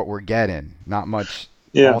 is what we're getting, not much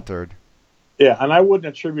altered. Yeah, and I wouldn't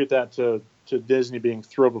attribute that to Disney being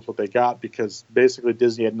thrilled with what they got, because basically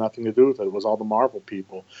Disney had nothing to do with it. It was all the Marvel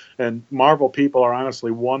people. And Marvel people are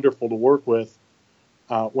honestly wonderful to work with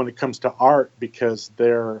when it comes to art, because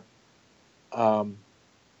they're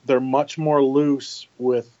much more loose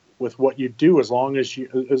with what you do, as long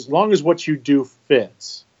as what you do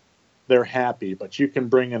fits. They're happy, but you can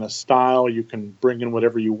bring in a style, you can bring in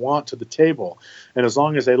whatever you want to the table, and as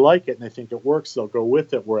long as they like it and they think it works, they'll go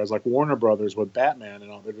with it. Whereas like Warner Brothers with Batman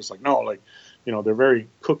and all, they're just like, no, like, they're very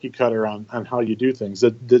cookie cutter on how you do things.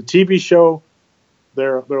 The TV show,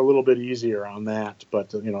 they're a little bit easier on that,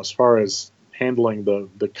 but as far as handling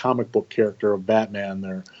the comic book character of Batman,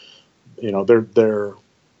 they're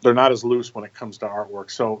not as loose when it comes to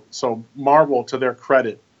artwork. So Marvel, to their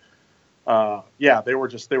credit,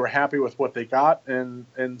 they were happy with what they got, and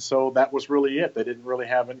so that was really it. They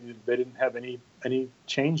didn't have any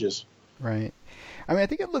changes. Right. I mean, I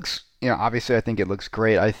think it looks, obviously I think it looks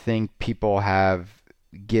great. I think people have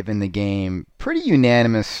given the game pretty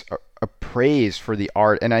unanimous praise for the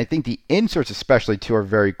art, and I think the inserts especially too are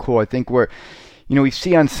very cool. I think we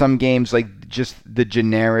see on some games like just the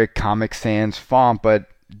generic Comic Sans font, but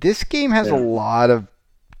this game has a lot of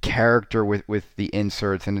character with the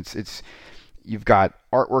inserts, and it's you've got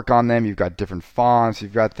artwork on them, you've got different fonts,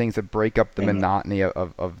 you've got things that break up the monotony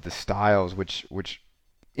of the styles, which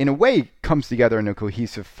in a way comes together in a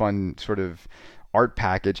cohesive, fun sort of art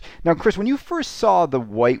package. Now, Chris, when you first saw the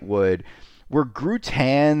Whitewood, were Groot's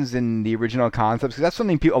hands in the original concepts? Because that's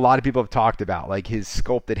something a lot of people have talked about, like his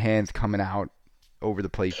sculpted hands coming out over the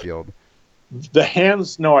playfield. The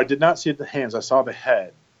hands, no, I did not see the hands. I saw the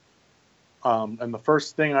head. And the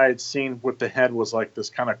first thing I had seen with the head was like this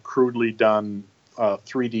kind of crudely done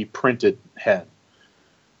 3D printed head.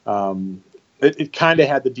 It kind of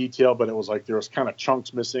had the detail, but it was like there was kind of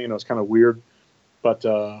chunks missing, and it was kind of weird. But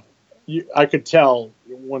I could tell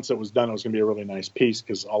once it was done, it was going to be a really nice piece,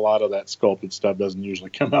 because a lot of that sculpted stuff doesn't usually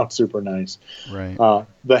come out super nice. Right.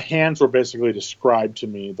 The hands were basically described to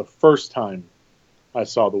me the first time I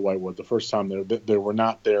saw the Whitewood. The first time they were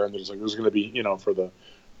not there, and there's going to be, for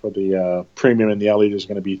the premium and the LED, there's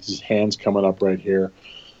going to be these hands coming up right here.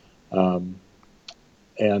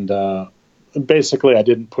 Basically, I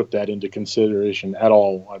didn't put that into consideration at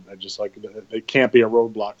all. I just it can't be a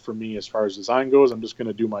roadblock for me as far as design goes. I'm just going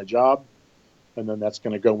to do my job, and then that's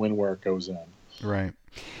going to go in where it goes in. Right.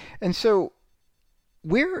 And so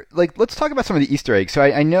let's talk about some of the Easter eggs. So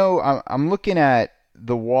I know I'm looking at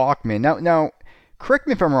the Walkman. Now, correct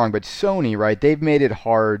me if I'm wrong, but Sony, right, they've made it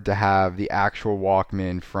hard to have the actual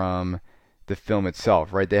Walkman from the film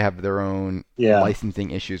itself, right? They have their own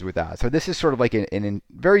licensing issues with that. So this is sort of like an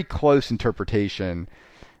very close interpretation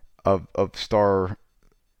of Star-Lord's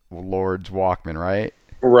Walkman, right?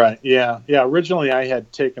 Right, yeah. Originally, I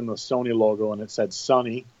had taken the Sony logo and it said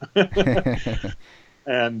Sony.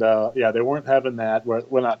 And, they weren't having that.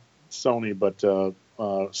 Well, not Sony, but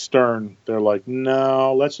Stern. They're like,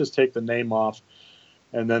 no, let's just take the name off.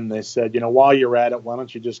 And then they said, while you're at it, why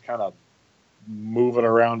don't you just kind of move it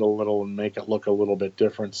around a little and make it look a little bit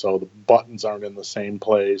different, so the buttons aren't in the same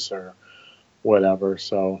place or whatever.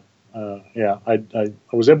 So, I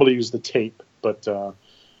was able to use the tape, but the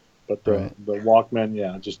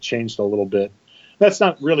Walkman, just changed a little bit. That's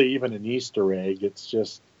not really even an Easter egg. It's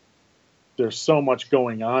just there's so much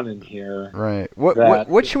going on in here. Right.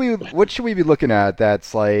 What should we be looking at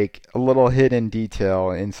that's like a little hidden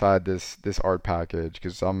detail inside this art package?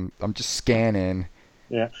 Because I'm just scanning.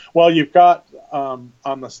 Yeah. Well, you've got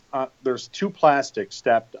there's two plastics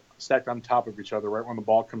stacked on top of each other right when the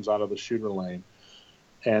ball comes out of the shooter lane,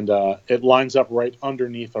 and it lines up right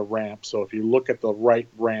underneath a ramp. So if you look at the right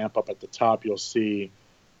ramp up at the top, you'll see.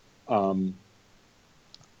 God,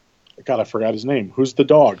 I forgot his name. Who's the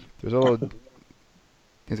dog? There's a little.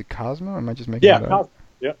 Is it Cosmo? Or am I just making it up?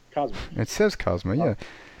 Cosmo. It says Cosmo. Yeah.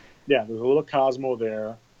 Yeah, there's a little Cosmo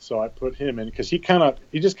there. So I put him in because he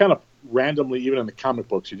just kind of randomly, even in the comic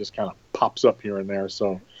books, he just kind of pops up here and there.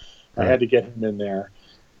 So I had to get him in there.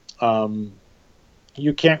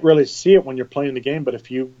 You can't really see it when you're playing the game, but if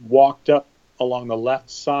you walked up along the left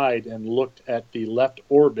side and looked at the left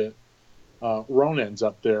orbit, Ronan's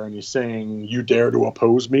up there and he's saying, "You dare to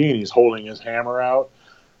oppose me?" And he's holding his hammer out.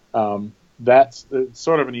 That's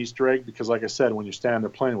sort of an Easter egg because, like I said, when you're standing there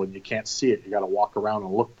playing with it, you can't see it. You got to walk around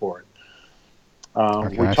and look for it.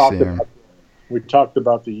 We talked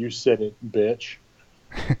about the "you said it, bitch."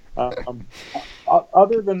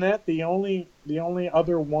 Other than that, the only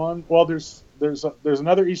other one. Well, there's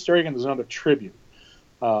another Easter egg and there's another tribute.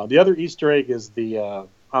 The other Easter egg is the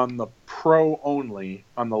on the Pro only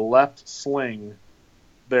on the left sling.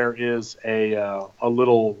 There is a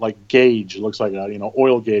little like gauge. It looks like a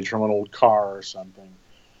oil gauge from an old car or something.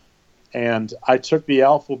 And I took the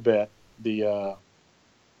alphabet, the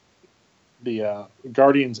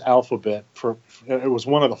Guardians alphabet it was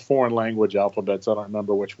one of the foreign language alphabets. I don't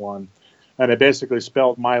remember which one. And it basically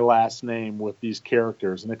spelled my last name with these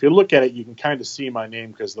characters. And if you look at it, you can kind of see my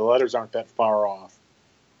name because the letters aren't that far off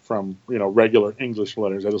from regular English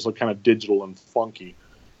letters. They just look kind of digital and funky.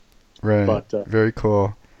 Right. But very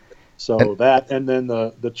cool. So and then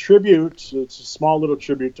the tribute. It's a small little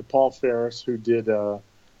tribute to Paul Ferris, who did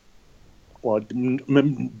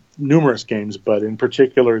numerous games, but in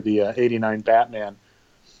particular the '89 Batman.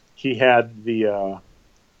 He had the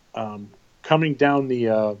coming down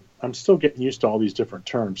the. I'm still getting used to all these different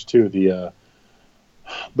terms too. The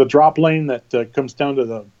drop lane that comes down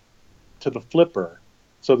to the flipper.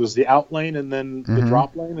 So there's the out lane and then the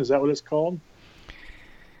drop lane. Is that what it's called?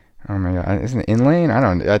 Oh my God! Isn't it in lane?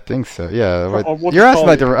 I think so. Yeah. You're asking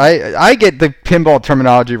I get the pinball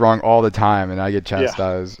terminology wrong all the time, and I get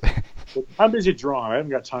chastised. I'm busy drawing. I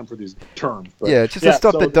haven't got time for these terms. But Yeah, it's just the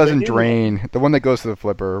stuff so that the doesn't inlane, drain. The one that goes to the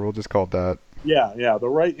flipper. We'll just call it that. yeah, the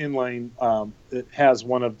right inlane, it has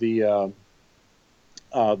one of the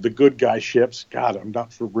good guy ships. God, I'm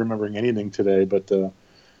not remembering anything today, but the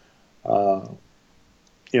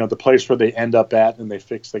place where they end up at and they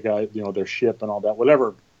fix the guy, their ship and all that,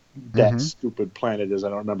 whatever that stupid planet is, I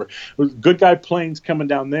don't remember. Good guy planes coming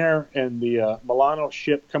down there, and the Milano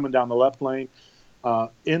ship coming down the left lane.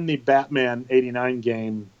 In the Batman '89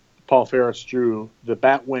 game, Paul Ferris drew the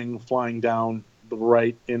Batwing flying down the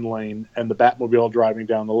right in lane and the Batmobile driving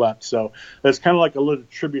down the left. So that's kind of like a little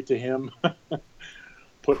tribute to him,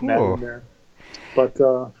 putting that in there. But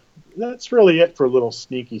that's really it for little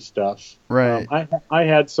sneaky stuff. Right. I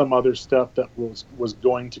had some other stuff that was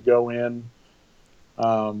going to go in.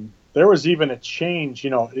 There was even a change.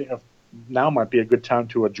 Now might be a good time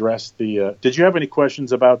to address the. Did you have any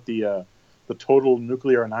questions about the total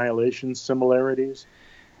nuclear annihilation similarities?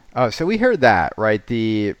 Oh, so we heard that, right?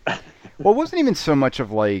 Well, it wasn't even so much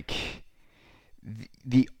of like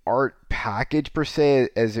the art package per se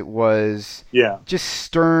as it was just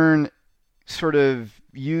Stern sort of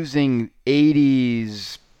using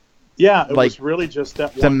 80s it was really just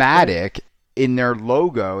that thematic in their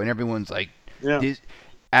logo, and everyone's like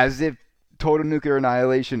as if Total Nuclear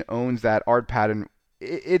Annihilation owns that art pattern.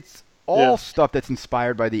 It's all stuff that's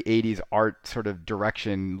inspired by the 80s art sort of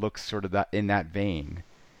direction, looks sort of that in that vein.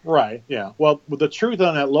 Right, yeah. Well, the truth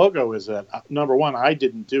on that logo is that, number one, I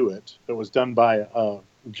didn't do it. It was done by a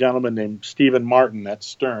gentleman named Stephen Martin at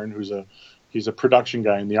Stern, he's a production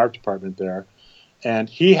guy in the art department there. And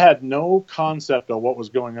he had no concept of what was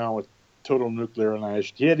going on with Total Nuclear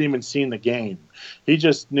Annihilation. He hadn't even seen the game. He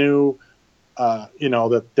just knew,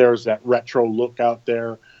 that there's that retro look out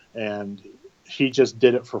there, and he just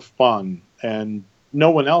did it for fun. And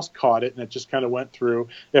no one else caught it, and it just kind of went through.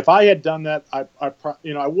 If I had done that, I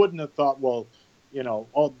wouldn't have thought,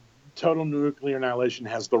 Total Nuclear Annihilation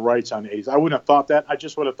has the rights on 80s. I wouldn't have thought that. I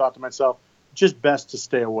just would have thought to myself, just best to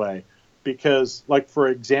stay away. Because, like, for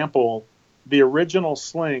example, the original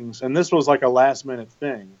slings, and this was like a last-minute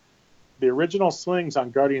thing, the original slings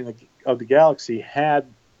on Guardian of the Galaxy had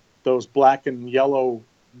those black and yellow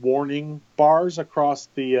warning bars across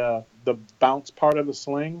the bounce part of the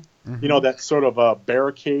sling. That sort of a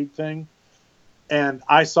barricade thing. And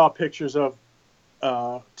I saw pictures of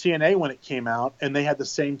TNA when it came out, and they had the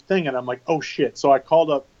same thing. And I'm like, oh, shit. So I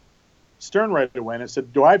called up Stern right away, and I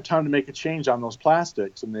said, do I have time to make a change on those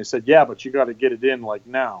plastics? And they said, yeah, but you got to get it in, like,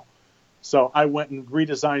 now. So I went and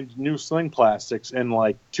redesigned new sling plastics in,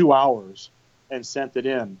 like, 2 hours and sent it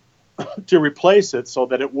in to replace it so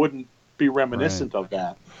that it wouldn't be reminiscent of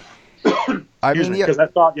that. Because I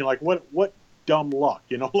thought, what dumb luck,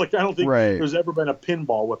 I don't think there's ever been a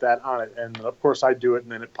pinball with that on it, and of course I do it,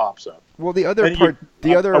 and then it pops up. Well, I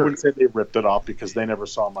wouldn't say they ripped it off because they never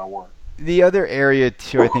saw my work. The other area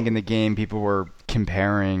too, I think in the game people were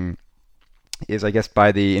comparing is, I guess,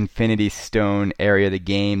 by the Infinity Stone area of the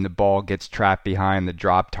game, the ball gets trapped behind the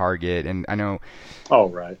drop target, and I know. Oh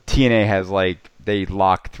right. TNA has they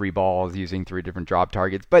lock 3 balls using 3 different drop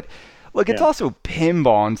targets, but look, it's also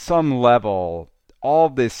pinball on some level. All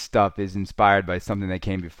this stuff is inspired by something that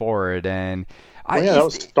came before it, and that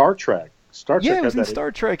was Star Trek. Yeah, it was in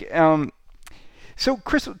Star Trek. So,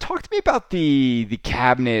 Chris, talk to me about the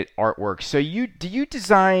cabinet artwork. So, do you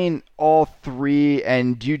design all 3,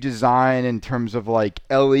 and do you design in terms of like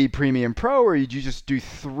LE Premium Pro, or did you just do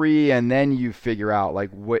 3 and then you figure out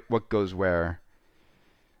like what goes where?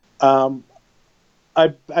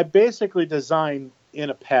 I basically design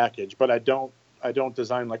in a package, but I don't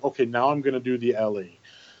design like, okay, now I'm going to do the LE.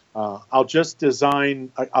 I'll just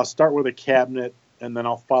design. I'll start with a cabinet, and then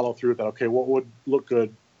I'll follow through with that. Okay, what would look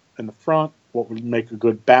good in the front? What would make a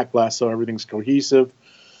good back glass so everything's cohesive?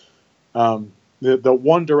 The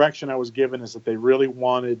one direction I was given is that they really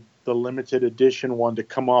wanted the limited edition one to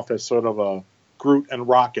come off as sort of a Groot and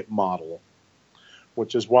Rocket model,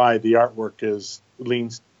 which is why the artwork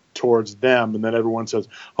leans towards them, and then everyone says,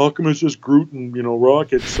 how come it's just Groot and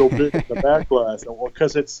Rocket so big in the back glass? Well,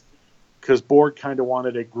 because Borg kind of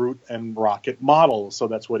wanted a Groot and Rocket model, so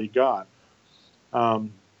that's what he got.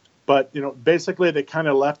 But basically they kind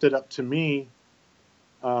of left it up to me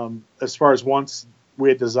as far as once we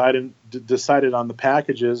had decided on the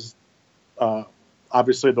packages.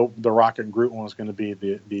 Obviously the Rocket and Groot one was going to be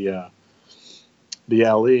the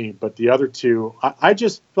LE, but the other 2, I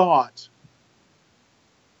just thought.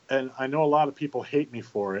 And I know a lot of people hate me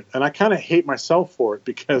for it, and I kind of hate myself for it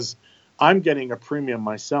because I'm getting a premium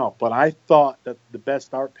myself. But I thought that the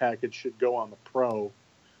best art package should go on the Pro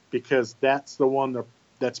because that's the one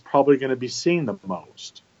that's probably going to be seen the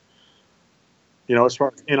most. as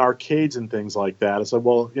far as in arcades and things like that. I said,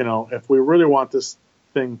 well, if we really want this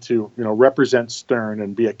thing to, represent Stern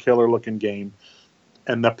and be a killer looking game,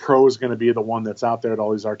 and the Pro is going to be the one that's out there at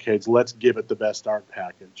all these arcades, let's give it the best art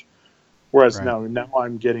package. Whereas now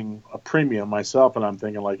I'm getting a premium myself, and I'm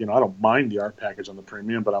thinking like, I don't mind the art package on the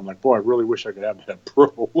premium, but I'm like, boy, I really wish I could have that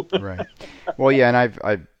Pro. Right. Well, yeah,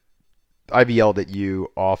 and I've yelled at you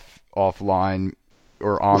offline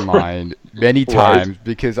or online many times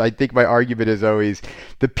because I think my argument is always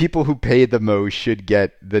the people who pay the most should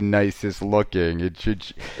get the nicest looking. It should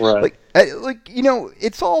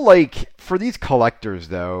it's all like for these collectors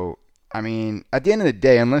though. I mean, at the end of the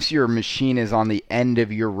day, unless your machine is on the end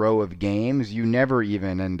of your row of games, you never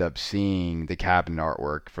even end up seeing the cabinet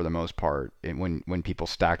artwork for the most part when people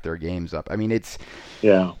stack their games up. I mean,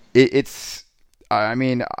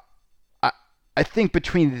 I think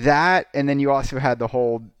between that and then you also had the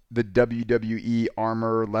WWE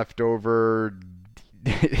armor leftover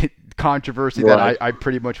controversy that I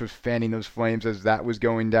pretty much was fanning those flames as that was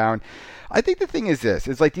going down. I think the thing is this,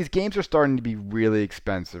 it's like these games are starting to be really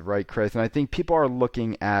expensive, right, Chris? And I think people are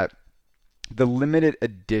looking at the limited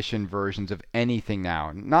edition versions of anything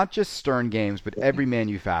now, not just Stern games, but every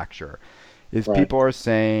manufacturer, people are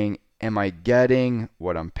saying, am I getting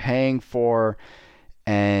what I'm paying for?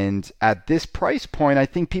 And at this price point, I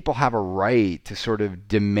think people have a right to sort of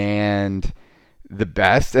demand the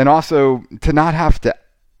best and also to not have to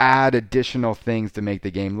add additional things to make the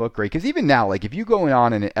game look great. Because even now, like if you go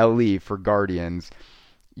on an LE for Guardians,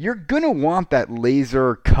 you're going to want that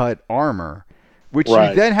laser cut armor, which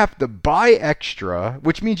you then have to buy extra,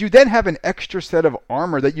 which means you then have an extra set of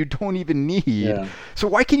armor that you don't even need. Yeah. So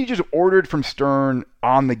why can't you just order it from Stern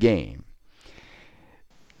on the game?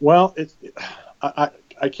 Well,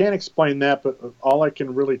 I can't explain that, but all I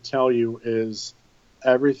can really tell you is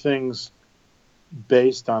everything's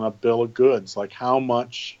based on a bill of goods. Like how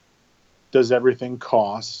much does everything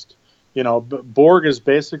cost? Borg is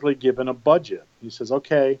basically given a budget. He says,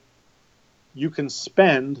 okay, you can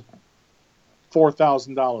spend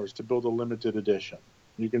 $4,000 to build a limited edition.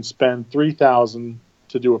 You can spend $3,000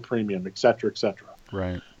 to do a premium, et cetera, et cetera.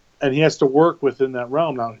 Right. And he has to work within that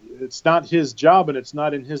realm. Now, it's not his job and it's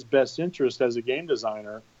not in his best interest as a game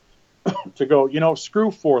designer to go,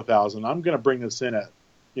 screw 4,000. I'm going to bring this in at,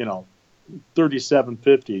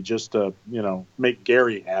 $3,750 just to, make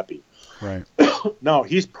Gary happy. Right. No,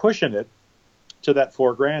 he's pushing it to that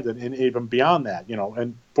 $4,000 and even beyond that,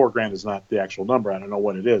 and $4,000 is not the actual number. I don't know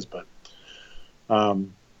what it is, but,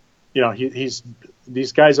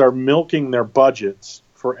 these guys are milking their budgets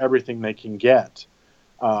for everything they can get.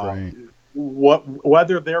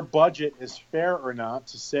 Whether their budget is fair or not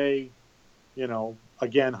to say,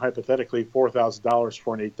 again, hypothetically, $4,000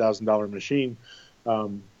 for an $8,000 machine,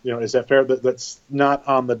 is that fair? That's not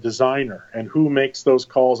on the designer, and who makes those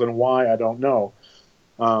calls and why, I don't know.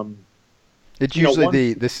 It's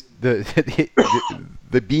usually the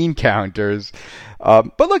bean counters.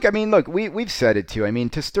 But look, we've said it too. I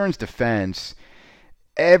mean, to Stern's defense,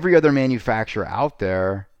 every other manufacturer out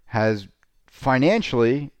there has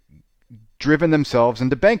financially driven themselves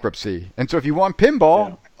into bankruptcy. And so if you want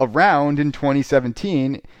pinball around in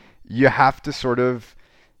 2017, you have to sort of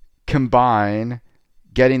combine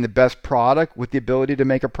getting the best product with the ability to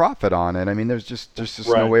make a profit on it. I mean, there's just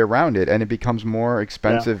no way around it. And it becomes more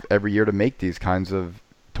expensive every year to make these kinds of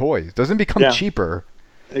toys. It doesn't become cheaper.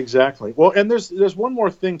 Exactly. Well, and there's one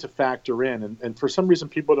more thing to factor in, and for some reason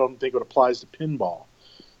people don't think it applies to pinball.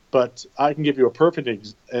 But I can give you a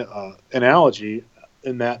perfect analogy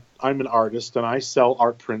in that I'm an artist and I sell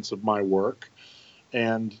art prints of my work.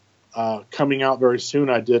 And coming out very soon,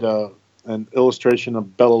 I did an illustration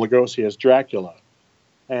of Bela Lugosi as Dracula.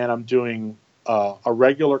 And I'm doing a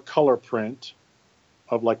regular color print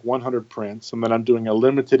of like 100 prints. And then I'm doing a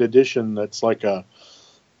limited edition that's like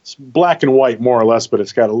it's black and white more or less, but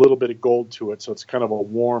it's got a little bit of gold to it. So it's kind of a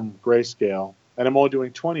warm grayscale. And I'm only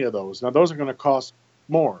doing 20 of those. Now, those are going to cost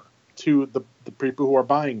more to the people who are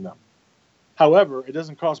buying them. However, it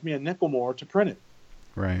doesn't cost me a nickel more to print it.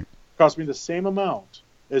 Right. It costs me the same amount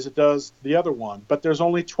as it does the other one, but there's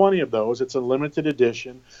only 20 of those. It's a limited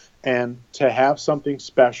edition, and to have something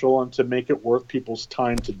special and to make it worth people's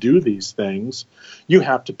time to do these things, you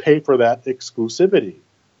have to pay for that exclusivity.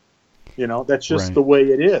 That's just the way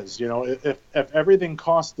it is. If everything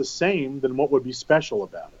costs the same, then what would be special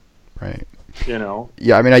about it? Right.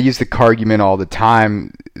 Yeah, I mean, I use the argument all the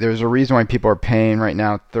time. There's a reason why people are paying right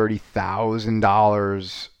now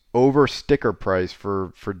 $30,000 over sticker price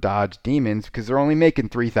for Dodge Demons, because they're only making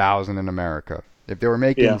 $3,000 in America. If they were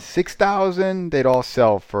making $6,000, they'd all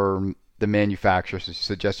sell for the manufacturer's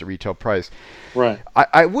suggested retail price. Right.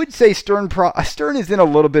 I would say Stern is in a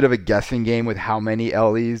little bit of a guessing game with how many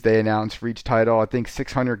LEs they announced for each title. I think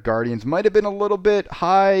 600 Guardians might have been a little bit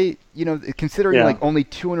high, considering like only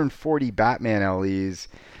 240 Batman LEs.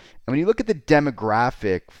 And when you look at the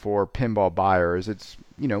demographic for pinball buyers, it's,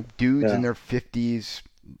 dudes in their 50s,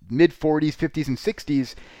 mid 40s, 50s, and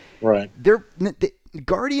 60s. Right.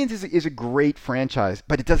 Guardians is a great franchise,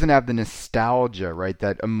 but it doesn't have the nostalgia, right,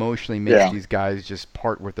 that emotionally makes these guys just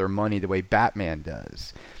part with their money the way Batman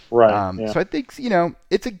does. Right. So I think,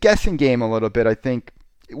 it's a guessing game a little bit. I think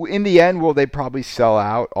in the end, will they probably sell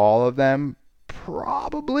out all of them?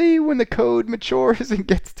 Probably, when the code matures and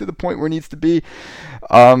gets to the point where it needs to be.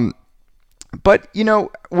 But,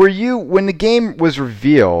 when the game was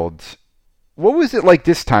revealed, what was it like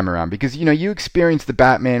this time around? Because, you experienced the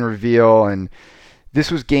Batman reveal, and this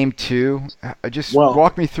was game 2. Just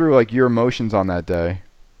walk me through, like, your emotions on that day.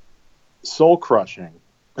 Soul crushing.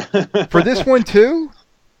 For this one, too?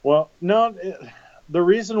 Well, no, the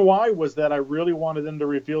reason why was that I really wanted them to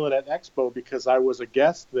reveal it at Expo because I was a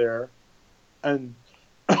guest there. And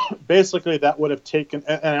basically that would have taken,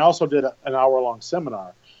 and I also did an hour-long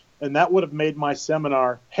seminar. And that would have made my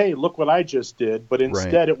seminar, hey, look what I just did. But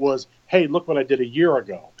instead it was, hey, look what I did a year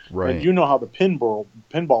ago. Right. And you know how the pinball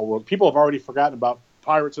world, people have already forgotten about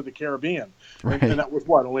Pirates of the Caribbean. Right. And that was,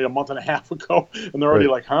 only a month and a half ago. And they're already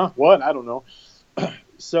like, huh, what? I don't know.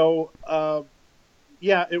 So,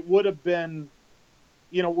 it would have been,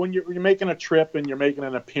 when you're making a trip and you're making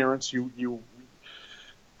an appearance,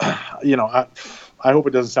 I hope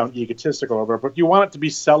it doesn't sound egotistical over it, but you want it to be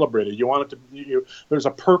celebrated. You want it to there's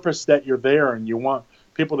a purpose that you're there, and you want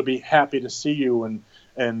people to be happy to see you.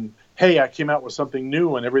 And hey, I came out with something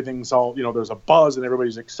new, and everything's all there's a buzz and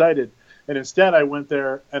everybody's excited. And instead, I went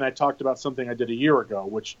there and I talked about something I did a year ago,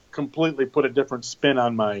 which completely put a different spin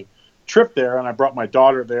on my trip there. And I brought my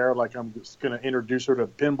daughter there, like I'm just going to introduce her to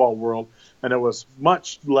the pinball world, and it was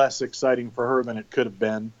much less exciting for her than it could have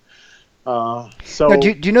been. Now,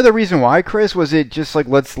 do you know the reason why, Chris? Was it just like,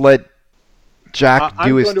 let's let Jack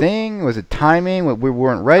do his thing? Was it timing? We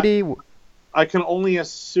weren't ready? I can only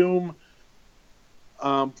assume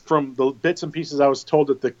from the bits and pieces I was told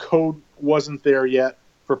that the code wasn't there yet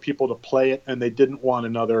for people to play it, and they didn't want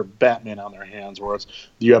another Batman on their hands, where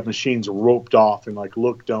you have machines roped off and like,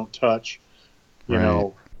 look, don't touch.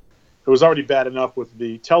 It was already bad enough with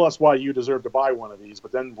the tell us why you deserve to buy one of these,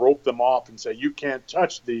 but then rope them off and say you can't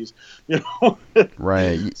touch these,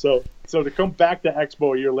 Right. So to come back to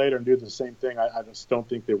Expo a year later and do the same thing, I just don't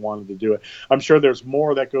think they wanted to do it. I'm sure there's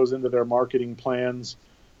more that goes into their marketing plans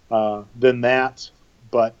than that,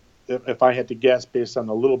 but if I had to guess based on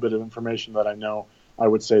the little bit of information that I know, I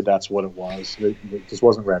would say that's what it was. It just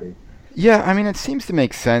wasn't ready. Yeah, I mean, it seems to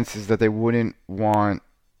make sense is that they wouldn't want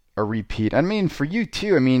a repeat. I mean, for you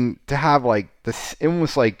too, I mean, to have like this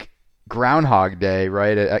almost like Groundhog Day,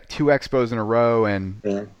 right? At 2 expos in a row, and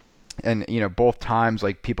both times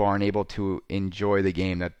like people aren't able to enjoy the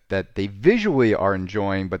game that they visually are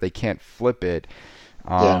enjoying, but they can't flip it.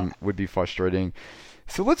 Would be frustrating.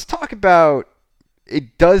 So let's talk about,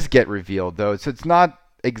 it does get revealed though, so it's not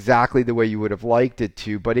exactly the way you would have liked it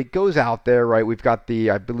to, but it goes out there, right? We've got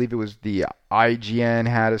I believe it was the IGN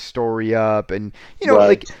had a story up, and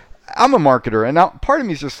like, I'm a marketer, and now part of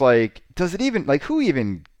me is just like, does it even, like, who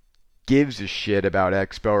even gives a shit about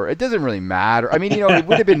Expo? Or it doesn't really matter. I mean, it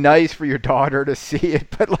would have been nice for your daughter to see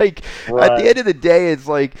it, but like, at the end of the day, it's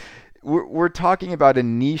like, we're talking about a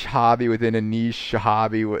niche hobby within a niche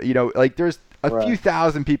hobby. Like, there's a few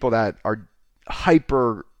thousand people that are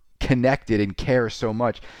hyper connected and care so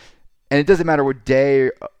much, and it doesn't matter what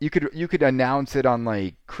day. You could announce it on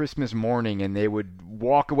like Christmas morning, and they would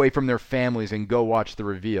walk away from their families and go watch the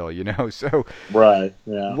reveal. So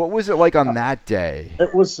what was it like on that day?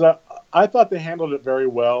 It was I thought they handled it very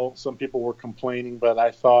well. Some people were complaining, but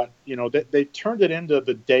I thought they turned it into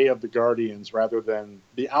the day of the Guardians rather than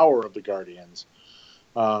the hour of the Guardians.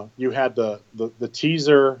 You had the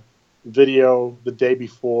teaser video the day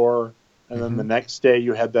before, and then the next day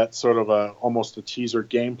you had that sort of almost a teaser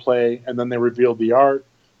gameplay, and then they revealed the art,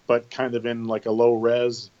 but kind of in like a low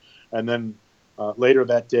res. And then later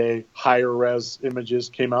that day, higher res images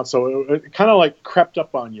came out. So it kind of like crept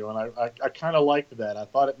up on you, and I kind of liked that. I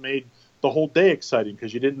thought it made the whole day exciting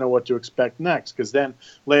because you didn't know what to expect next. Because then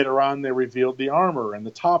later on they revealed the armor and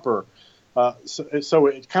the topper. So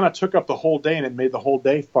it kind of took up the whole day, and it made the whole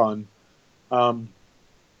day fun.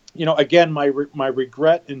 Again, my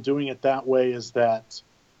regret in doing it that way is that,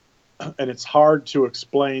 and it's hard to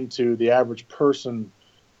explain to the average person,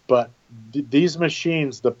 but these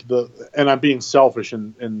machines, and I'm being selfish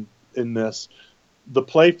in this, the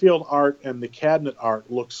playfield art and the cabinet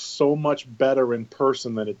art looks so much better in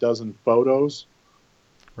person than it does in photos.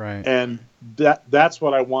 Right. And that's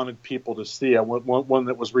what I wanted people to see. When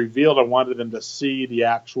it was revealed, I wanted them to see the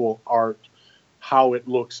actual art, how it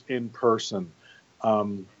looks in person.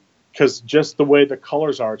 Because just the way the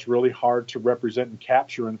colors are, it's really hard to represent and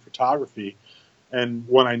capture in photography. And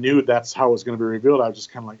when I knew that's how it was going to be revealed, I was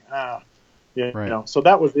just kind of like, you know. So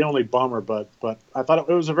that was the only bummer. But I thought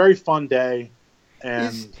it was a very fun day.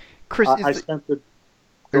 And I spent the...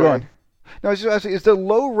 Go on. No, I was just asking, is the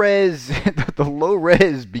low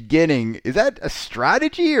res beginning, is that a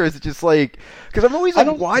strategy, or is it just like, because I'm always like,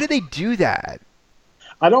 why do they do that?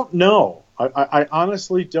 I don't know. I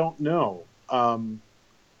honestly don't know.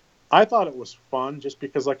 I thought it was fun just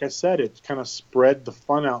because, like I said, it kind of spread the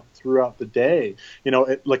fun out throughout the day. You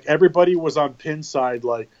know, like everybody was on Pinside,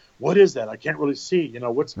 like, what is that? I can't really see. You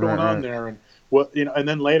know, what's going on there? And what, you know, and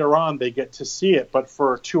then later on they get to see it. But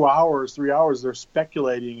for 2 hours, 3 hours, they're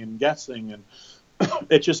speculating and guessing, and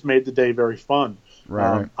it just made the day very fun.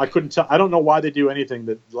 Right. I couldn't tell. I don't know why they do anything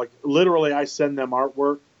that, like, literally I send them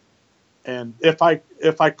artwork, and if I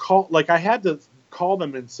call, like, I had to call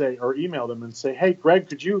them and say, or email them and say, hey, Greg,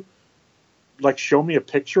 could you, like, show me a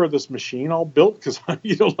picture of this machine all built? Because,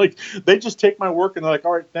 you know, like, they just take my work and they're like,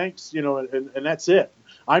 all right, thanks, you know, and that's it.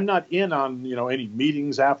 I'm not in on, you know, any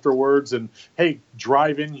meetings afterwards and, hey,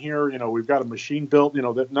 drive in here, you know, we've got a machine built, you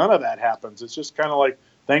know, that none of that happens. It's just kind of like,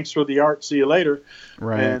 thanks for the art, see you later.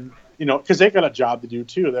 Right. And, you know, because they got a job to do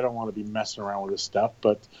too. They don't want to be messing around with this stuff.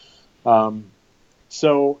 But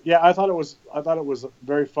so yeah, I thought it was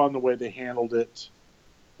very fun the way they handled it.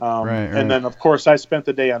 And then, of course, I spent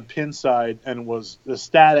the day on Pinside and was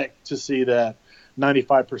ecstatic to see that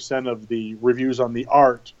 95% of the reviews on the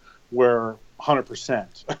art were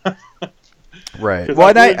 100%. Right.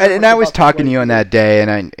 Well, I was talking to you on that day,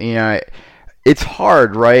 and it's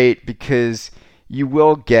hard, right? Because you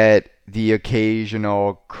will get the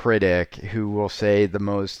occasional critic who will say the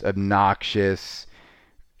most obnoxious,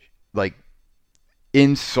 like,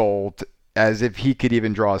 insult as if he could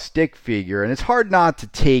even draw a stick figure, and it's hard not to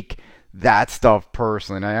take that stuff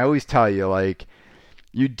personally. And I always tell you, like,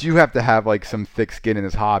 you do have to have, like, some thick skin in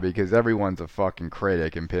this hobby because everyone's a fucking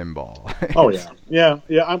critic in pinball. Oh yeah.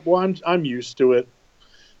 I'm used to it.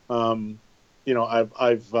 You know,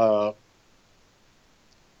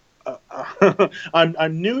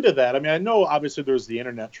 I'm new to that. I mean, I know obviously there's the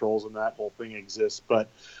internet trolls and that whole thing exists, but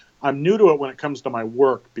I'm new to it when it comes to my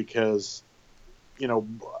work because, you know,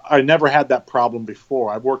 I never had that problem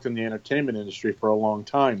before. I've worked in the entertainment industry for a long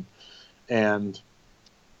time, and,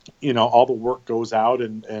 you know, all the work goes out,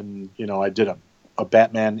 and you know, I did a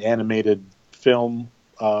Batman animated film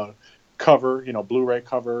cover, you know, Blu-ray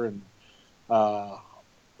cover, and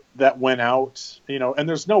that went out, you know, and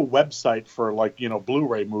there's no website for, like, you know,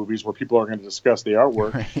 Blu-ray movies where people are going to discuss the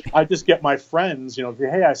artwork. Right. I just get my friends, you know,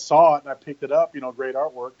 hey, I saw it and I picked it up, you know, great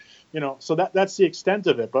artwork, you know, so that's the extent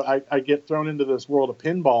of it. But I get thrown into this world of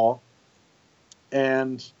pinball,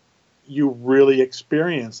 and you really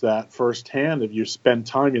experience that firsthand if you spend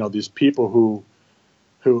time, you know, these people who,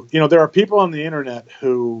 you know, there are people on the internet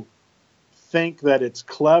who think that it's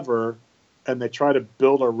clever, and they try to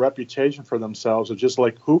build a reputation for themselves of just,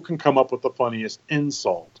 like, who can come up with the funniest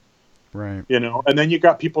insult. Right. You know, and then you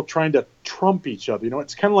got people trying to trump each other. You know,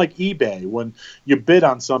 it's kind of like eBay when you bid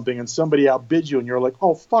on something and somebody outbids you and you're like,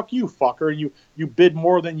 oh, fuck you, fucker. And you bid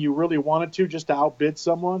more than you really wanted to just to outbid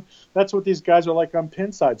someone. That's what these guys are like on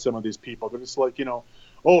Pinside, some of these people. They're just like, you know,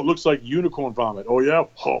 oh, it looks like unicorn vomit. Oh, yeah?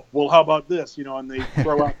 Oh, well, how about this? You know, and they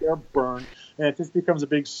throw out their burn. And it just becomes a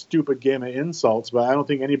big, stupid game of insults. But I don't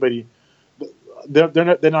think anybody...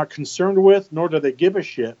 They're not concerned with, nor do they give a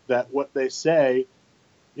shit that what they say,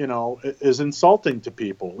 you know, is insulting to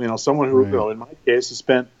people. You know, someone who, you know, in my case, has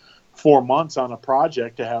spent 4 months on a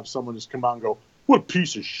project to have someone just come out and go, what a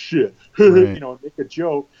piece of shit, you know, and make a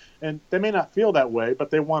joke. And they may not feel that way, but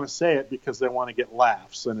they want to say it because they want to get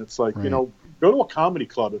laughs. And it's like, you know, go to a comedy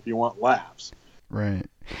club if you want laughs. Right.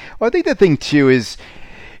 Well, I think the thing, too, is,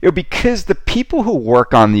 you know, because the people who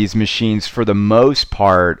work on these machines, for the most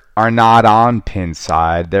part, are not on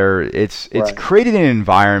Pinside. It's created an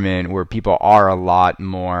environment where people are a lot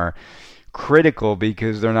more critical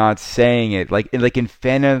because they're not saying it. Like in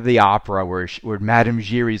Phantom of the Opera, where Madame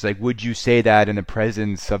Giry's like, "Would you say that in the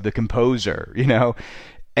presence of the composer?" You know,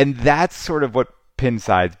 and that's sort of what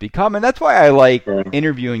Pinside's become, and that's why I like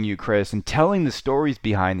interviewing you, Chris, and telling the stories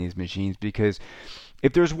behind these machines, because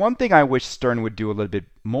if there's one thing I wish Stern would do a little bit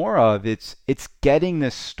more of, it's getting the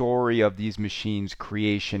story of these machines'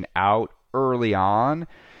 creation out early on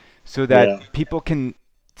so that people can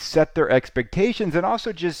set their expectations and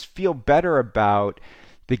also just feel better about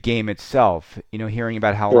the game itself, hearing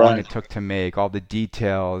about how long it took to make, all the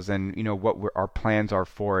details, and what our plans are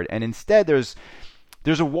for it. And instead, there's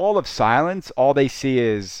a wall of silence. All they see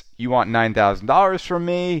is, you want $9,000 from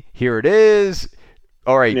me? Here it is.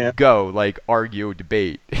 All right, go, like, argue,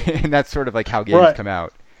 debate. And that's sort of like how games come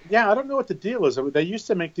out. Yeah, I don't know what the deal is. They used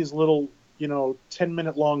to make these little,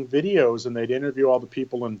 10-minute long videos, and they'd interview all the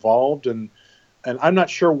people involved, and I'm not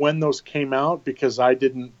sure when those came out because I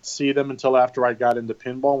didn't see them until after I got into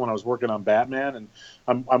pinball when I was working on Batman, and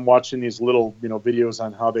I'm watching these little, videos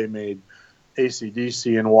on how they made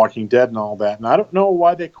AC/DC and Walking Dead and all that, and I don't know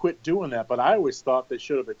why they quit doing that, but I always thought they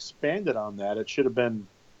should have expanded on that. It should have been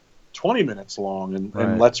 20 minutes long,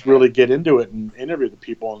 and let's really get into it and interview the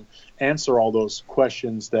people and answer all those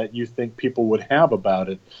questions that you think people would have about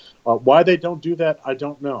it. Why they don't do that, I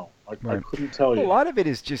don't know. I couldn't tell you. A lot of it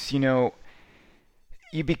is just, when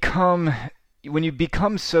you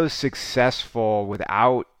become so successful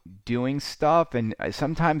without doing stuff, and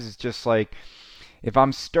sometimes it's just like, if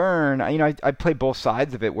I'm Stern, I play both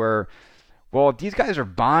sides of it where, well, if these guys are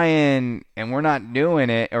buying and we're not doing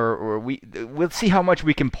it, or we'll see how much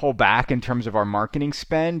we can pull back in terms of our marketing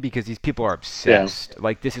spend, because these people are obsessed.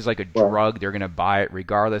 Like, this is like a drug. They're going to buy it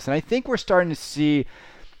regardless. And I think we're starting to see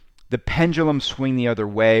the pendulum swing the other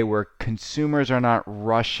way, where consumers are not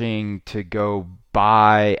rushing to go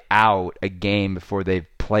buy out a game before they've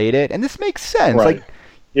played it. And this makes sense. Like,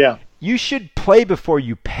 you should play before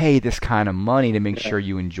you pay this kind of money to make sure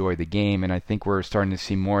you enjoy the game, and I think we're starting to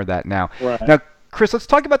see more of that now. Now, Chris, let's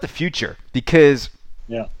talk about the future, because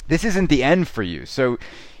this isn't the end for you. So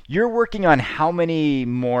you're working on how many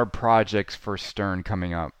more projects for Stern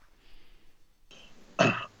coming up?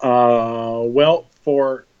 Well,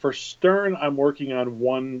 for Stern, I'm working on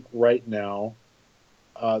one right now.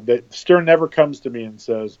 That Stern never comes to me and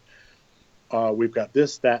says, we've got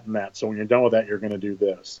this, that, and that. So when you're done with that, you're going to do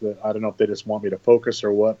this. I don't know if they just want me to focus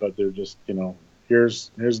or what, but they're just,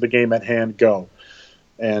 here's the game at hand, go.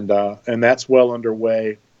 And that's well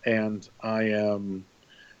underway. And I am,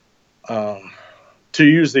 to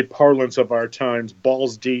use the parlance of our times,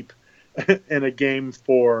 balls deep in a game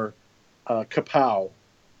for Kapow,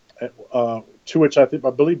 to which I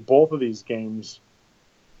believe both of these games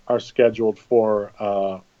are scheduled for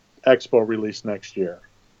Expo release next year.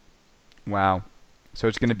 Wow. So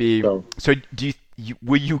it's going to be. So do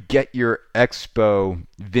will you get your Expo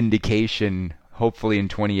vindication hopefully in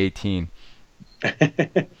 2018?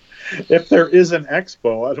 If there is an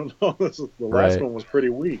Expo, I don't know. The last one was pretty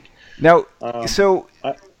weak. Now,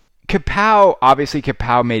 Kapow, obviously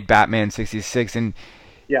Kapow made Batman 66, and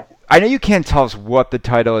I know you can't tell us what the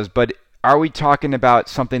title is, but are we talking about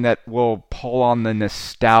something that will pull on the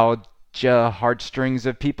nostalgia heartstrings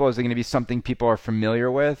of people? Is it going to be something people are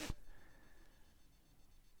familiar with?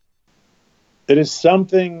 It is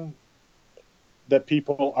something that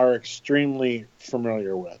people are extremely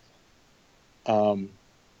familiar with. I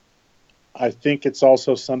think it's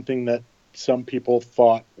also something that some people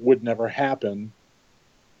thought would never happen.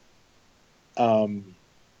 It's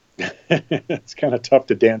kind of tough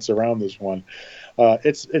to dance around this one.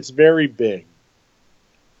 It's very big.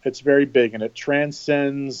 It's very big, and it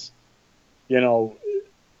transcends,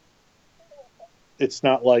 it's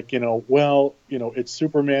not like, it's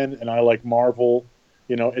Superman and I like Marvel.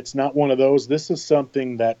 It's not one of those. This is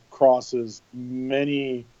something that crosses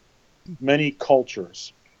many, many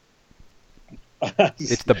cultures.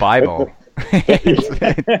 It's the Bible.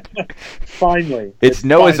 Finally. It's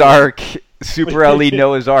Noah's Ark, Super LE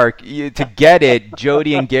Noah's Ark. To get it,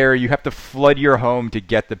 Jody and Gary, you have to flood your home to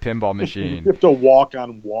get the pinball machine. You have to walk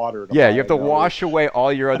on water. You have to wash away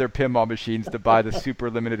all your other pinball machines to buy the super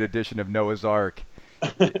limited edition of Noah's Ark.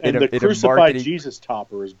 And the crucified Jesus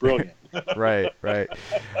topper is brilliant. Right.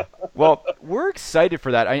 Well, we're excited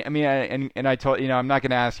for that. I mean, I told I'm not going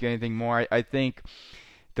to ask you anything more. I think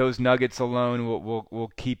those nuggets alone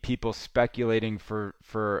will keep people speculating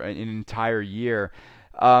for an entire year.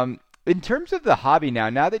 In terms of the hobby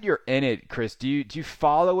now that you're in it, Chris, do you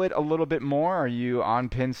follow it a little bit more? Are you on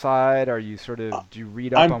Pinside? Are you do you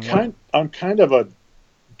read up on what? I'm kind of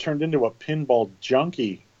turned into a pinball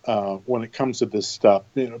junkie when it comes to this stuff.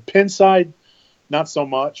 Pinside, not so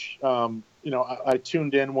much. I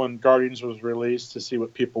tuned in when Guardians was released to see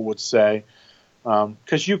what people would say,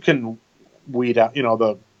 because you can weed out,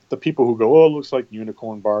 the people who go, oh, it looks like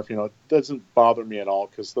unicorn barf. It doesn't bother me at all,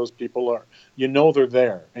 because those people are, they're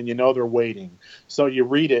there and they're waiting. So you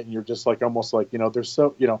read it and you're just like, almost like, they're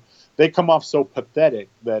so, they come off so pathetic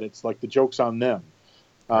that it's like the joke's on them.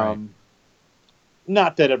 Right.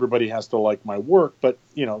 not that everybody has to like my work, but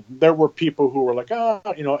there were people who were like,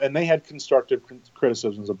 and they had constructive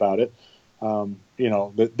criticisms about it.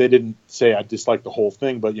 They didn't say I disliked the whole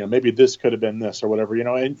thing, but maybe this could have been this or whatever.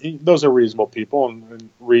 And those are reasonable people and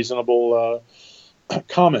reasonable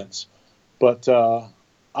comments. But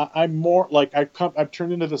I'm more like I've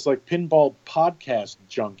turned into this like pinball podcast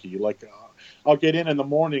junkie. Like I'll get in the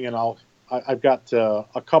morning and I've got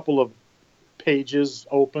a couple of pages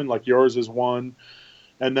open, like yours is one.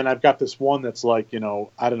 And then I've got this one that's like, I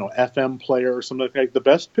don't know, FM player or something like the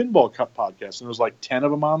best pinball cup podcast. And there's like 10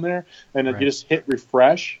 of them on there. And then you just hit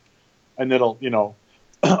refresh and it'll,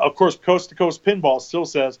 of course, Coast to Coast Pinball still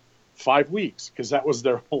says 5 weeks because that was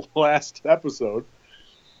their last episode.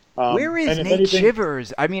 Where is Nate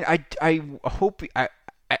Shivers? I mean, I hope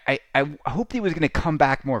he was going to come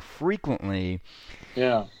back more frequently.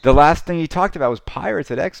 Yeah. The last thing he talked about was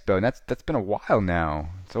Pirates at Expo, and that's been a while now.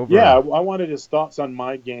 It's over. Yeah, I wanted his thoughts on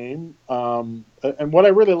my game. And what I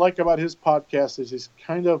really like about his podcast is he's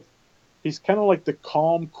kind of like the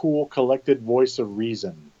calm, cool, collected voice of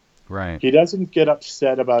reason. Right. He doesn't get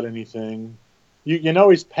upset about anything.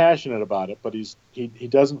 He's passionate about it, but he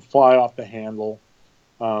doesn't fly off the handle.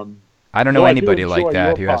 I don't know anybody like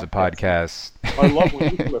that who has a podcast. I love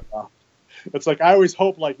when you flip out. It's like I always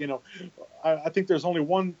hope, like I think there's only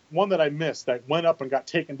one that I missed that went up and got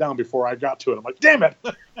taken down before I got to it. I'm like, damn it.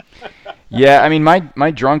 Yeah, I mean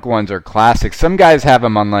my drunk ones are classic. Some guys have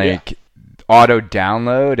them on auto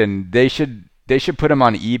download, and they should put them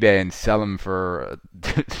on eBay and sell them for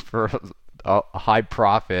a high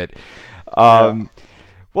profit. Well,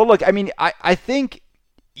 look, I mean, I think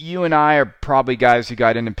you and I are probably guys who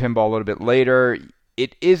got into pinball a little bit later.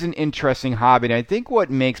 It is an interesting hobby, and I think what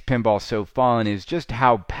makes pinball so fun is just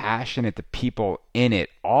how passionate the people in it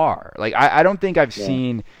are. Like, I don't think I've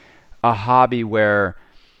seen a hobby where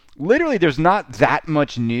literally there's not that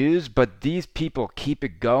much news, but these people keep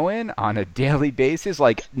it going on a daily basis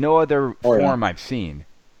like no other form I've seen.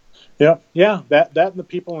 Yeah, that and the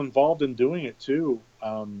people involved in doing it too.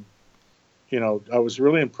 I was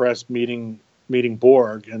really impressed meeting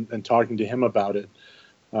Borg and talking to him about it.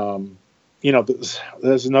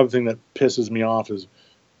 There's another thing that pisses me off is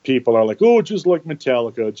people are like, oh, just like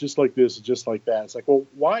Metallica, just like this, just like that. It's like, well,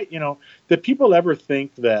 why, did people ever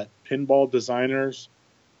think that pinball designers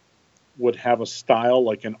would have a style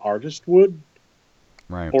like an artist would?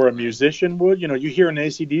 Right. Or a musician would? You hear an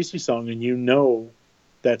AC/DC song and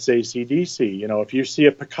that's AC/DC. If you see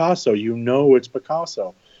a Picasso, it's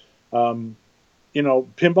Picasso.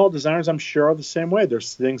 Pinball designers, I'm sure, are the same way.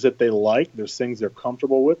 There's things that they like. There's things they're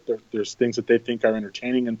comfortable with. There's things that they think are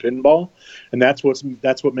entertaining in pinball, and that's what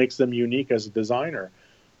makes them unique as a designer.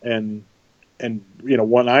 And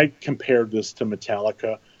when I compared this to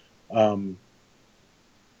Metallica,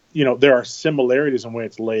 there are similarities in the way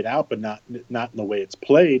it's laid out, but not in the way it's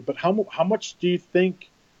played. But how much do you think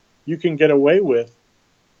you can get away with?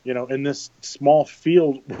 In this small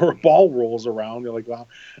field where a ball rolls around, you're like, wow,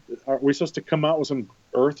 are we supposed to come out with some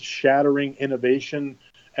earth-shattering innovation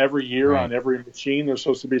every year on every machine? There's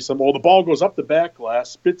supposed to be the ball goes up the back glass,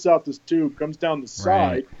 spits out this tube, comes down the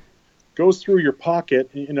side, goes through your pocket.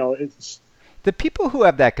 It's the people who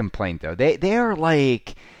have that complaint, though. They are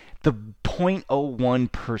like the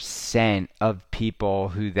 0.01% of people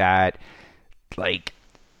who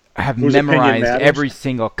have memorized every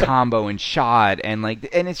single combo and shot, and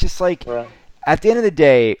it's just like at the end of the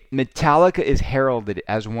day, Metallica is heralded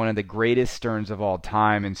as one of the greatest Sterns of all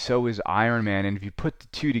time, and so is Iron Man. And if you put the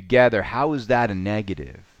two together, how is that a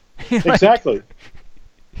negative? Exactly.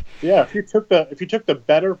 Yeah, if you took the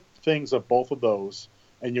better things of both of those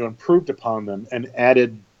and you improved upon them and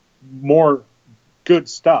added more good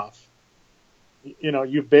stuff,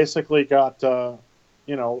 you've basically got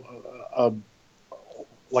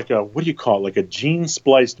like a, what do you call it? Like a gene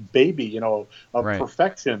spliced baby, of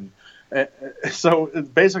perfection. So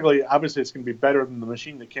basically, obviously, it's going to be better than the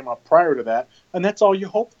machine that came out prior to that, and that's all you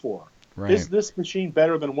hope for. Right. Is this machine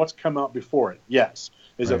better than what's come out before it? Yes.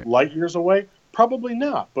 Is it light years away? Probably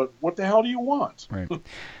not. But what the hell do you want? Right.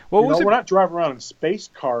 Well, we're not driving around in space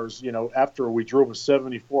cars. After we drove a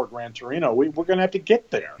 '74 Gran Torino, we're going to have to get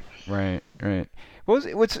there. Right. Well,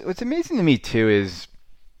 what's amazing to me too is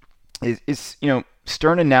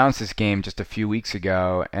Stern announced this game just a few weeks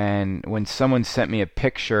ago, and when someone sent me a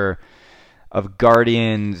picture of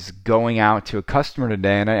Guardians going out to a customer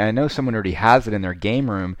today, and I know someone already has it in their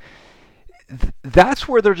game room, that's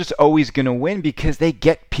where they're just always going to win because they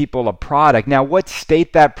get people a product. Now, what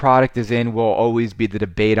state that product is in will always be the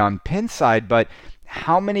debate on Pinside, but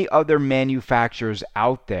how many other manufacturers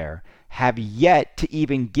out there have yet to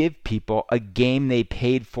even give people a game they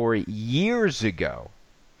paid for years ago.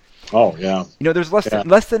 Oh, yeah. You know, there's less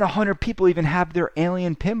than 100 people even have their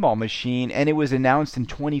Alien pinball machine, and it was announced in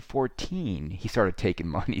 2014 he started taking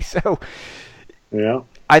money. So yeah,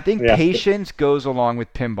 I think patience goes along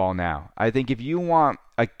with pinball now. I think if you want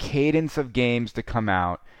a cadence of games to come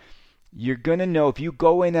out, you're going to know if you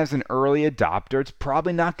go in as an early adopter, it's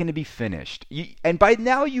probably not going to be finished. And by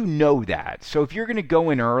now you know that. So if you're going to go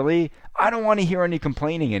in early, I don't want to hear any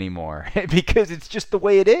complaining anymore because it's just the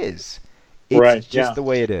way it is. It's just the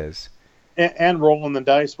way it is. And rolling the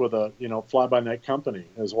dice with a, fly-by-night company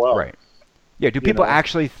as well. Right. Yeah, do people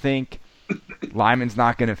actually think Lyman's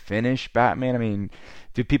not going to finish Batman? I mean,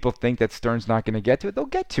 do people think that Stern's not going to get to it? They'll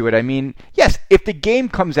get to it. I mean, yes, if the game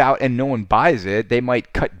comes out and no one buys it, they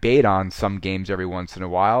might cut bait on some games every once in a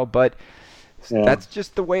while, but that's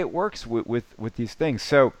just the way it works with these things.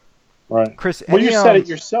 So, right. Chris, well, you said it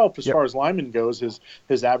yourself. As far as Lyman goes,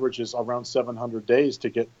 his average is around 700 days to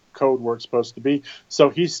get code where it's supposed to be. So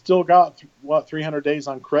he's still got 300 days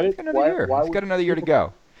on credit. He's got another year to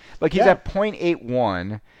go. Like he's at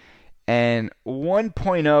 0.81, and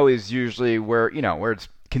 1.0 is usually where it's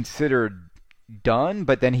considered done.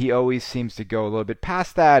 But then he always seems to go a little bit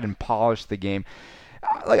past that and polish the game.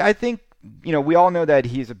 Like I think. We all know that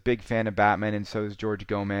he's a big fan of Batman, and so is George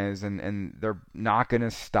Gomez, and they're not going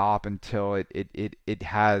to stop until it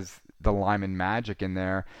has the Lyman magic in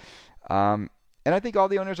there. And I think all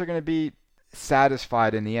the owners are going to be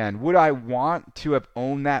satisfied in the end. Would I want to have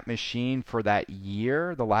owned that machine for that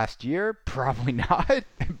year, the last year? Probably not.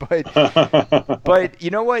 But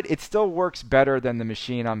you know what? It still works better than the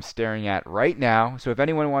machine I'm staring at right now. So if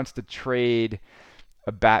anyone wants to trade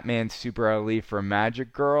a Batman Super LE for a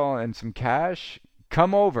Magic Girl and some cash,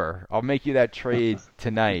 come over. I'll make you that trade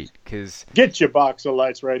tonight. Get your box of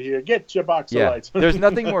lights right here. Get your box of lights. There's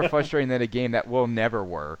nothing more frustrating than a game that will never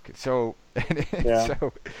work. So,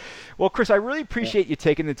 well, Chris, I really appreciate you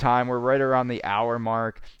taking the time. We're right around the hour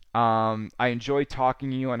mark. I enjoy talking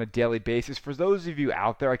to you on a daily basis. For those of you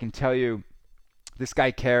out there, I can tell you this guy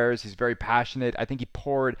cares. He's very passionate. I think he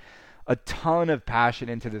poured a ton of passion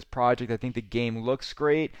into this project. I think the game looks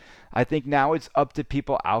great. I think now it's up to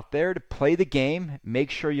people out there to play the game, make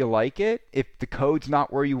sure you like it. If the code's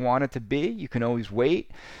not where you want it to be, you can always wait.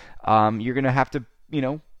 You're going to have to,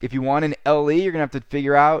 if you want an LE, you're going to have to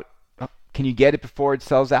figure out, can you get it before it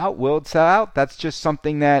sells out? Will it sell out? That's just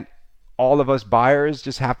something that all of us buyers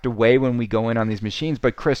just have to weigh when we go in on these machines.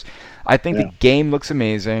 But Chris, I think the game looks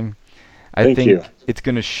amazing. I think it's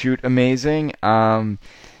going to shoot amazing. And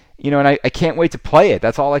I can't wait to play it.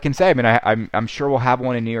 That's all I can say. I mean, I'm sure we'll have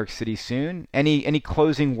one in New York City soon. Any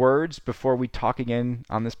closing words before we talk again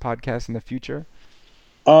on this podcast in the future?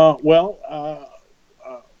 A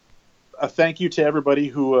thank you to everybody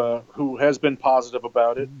who has been positive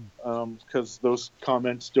about it, because those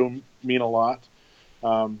comments do mean a lot.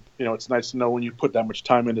 It's nice to know when you put that much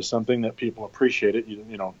time into something that people appreciate it. You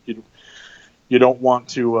don't want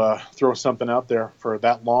to throw something out there for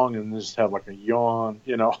that long and just have like a yawn,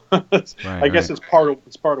 I guess it's part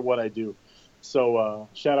of what I do. So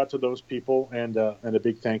shout out to those people and a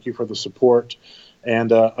big thank you for the support.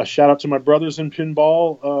 And a shout out to my brothers in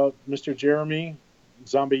pinball, Mr. Jeremy,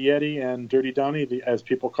 Zombie Yeti, and Dirty Donnie, as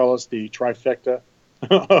people call us, the trifecta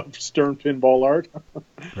of Stern pinball art.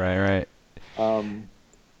 Right.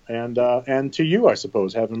 And to you, I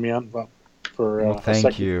suppose, having me on.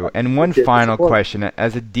 Thank you. And one final question.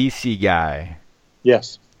 As a DC guy,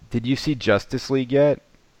 yes, did you see Justice League yet?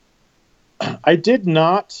 I did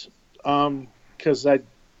not, because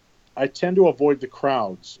I tend to avoid the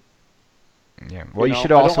crowds. Yeah. Well, you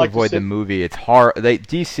should also avoid the movie. It's hard.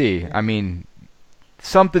 DC. I mean,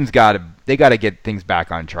 they got to get things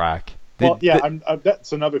back on track.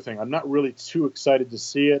 That's another thing. I'm not really too excited to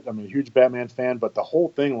see it. I'm a huge Batman fan, but the whole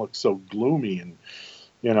thing looks so gloomy and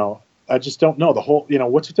I just don't know the whole.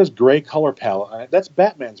 What's with this gray color palette? That's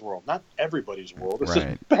Batman's world, not everybody's world. This is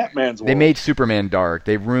Batman's world. They made Superman dark.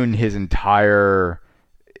 They ruined his entire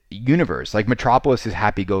universe. Like Metropolis is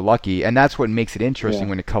happy-go-lucky, and that's what makes it interesting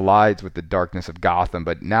when it collides with the darkness of Gotham.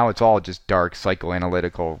 But now it's all just dark,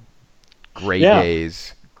 psychoanalytical, gray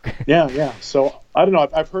days. Yeah. So I don't know.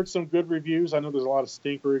 I've heard some good reviews. I know there's a lot of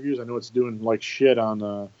stinker reviews. I know it's doing like shit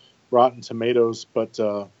on Rotten Tomatoes, but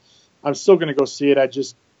I'm still going to go see it.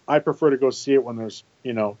 I prefer to go see it when there's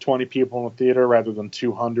 20 people in the theater rather than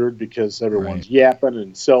 200, because everyone's yapping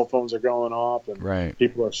and cell phones are going off and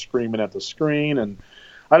people are screaming at the screen, and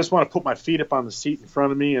I just want to put my feet up on the seat in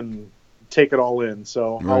front of me and take it all in.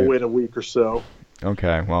 So I'll wait a week or so.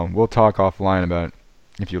 Okay, well, we'll talk offline about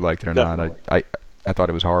if you liked it or not. I thought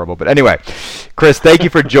it was horrible. But anyway, Chris, thank you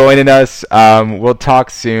for joining us. We'll talk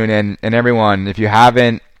soon. And everyone, if you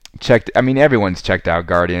haven't everyone's checked out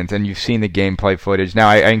Guardians, and you've seen the gameplay footage. Now,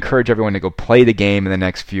 I encourage everyone to go play the game in the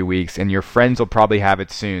next few weeks, and your friends will probably have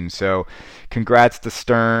it soon. So congrats to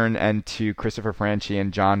Stern and to Christopher Franchi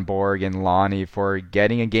and John Borg and Lonnie for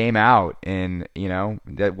getting a game out. And,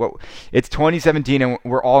 it's 2017, and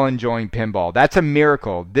we're all enjoying pinball. That's a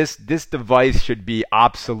miracle. This device should be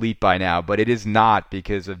obsolete by now, but it is not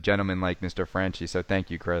because of gentlemen like Mr. Franchi. So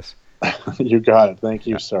thank you, Chris. You got it. Thank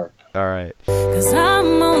you, sir. All right. 'Cause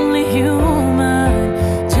I'm only human.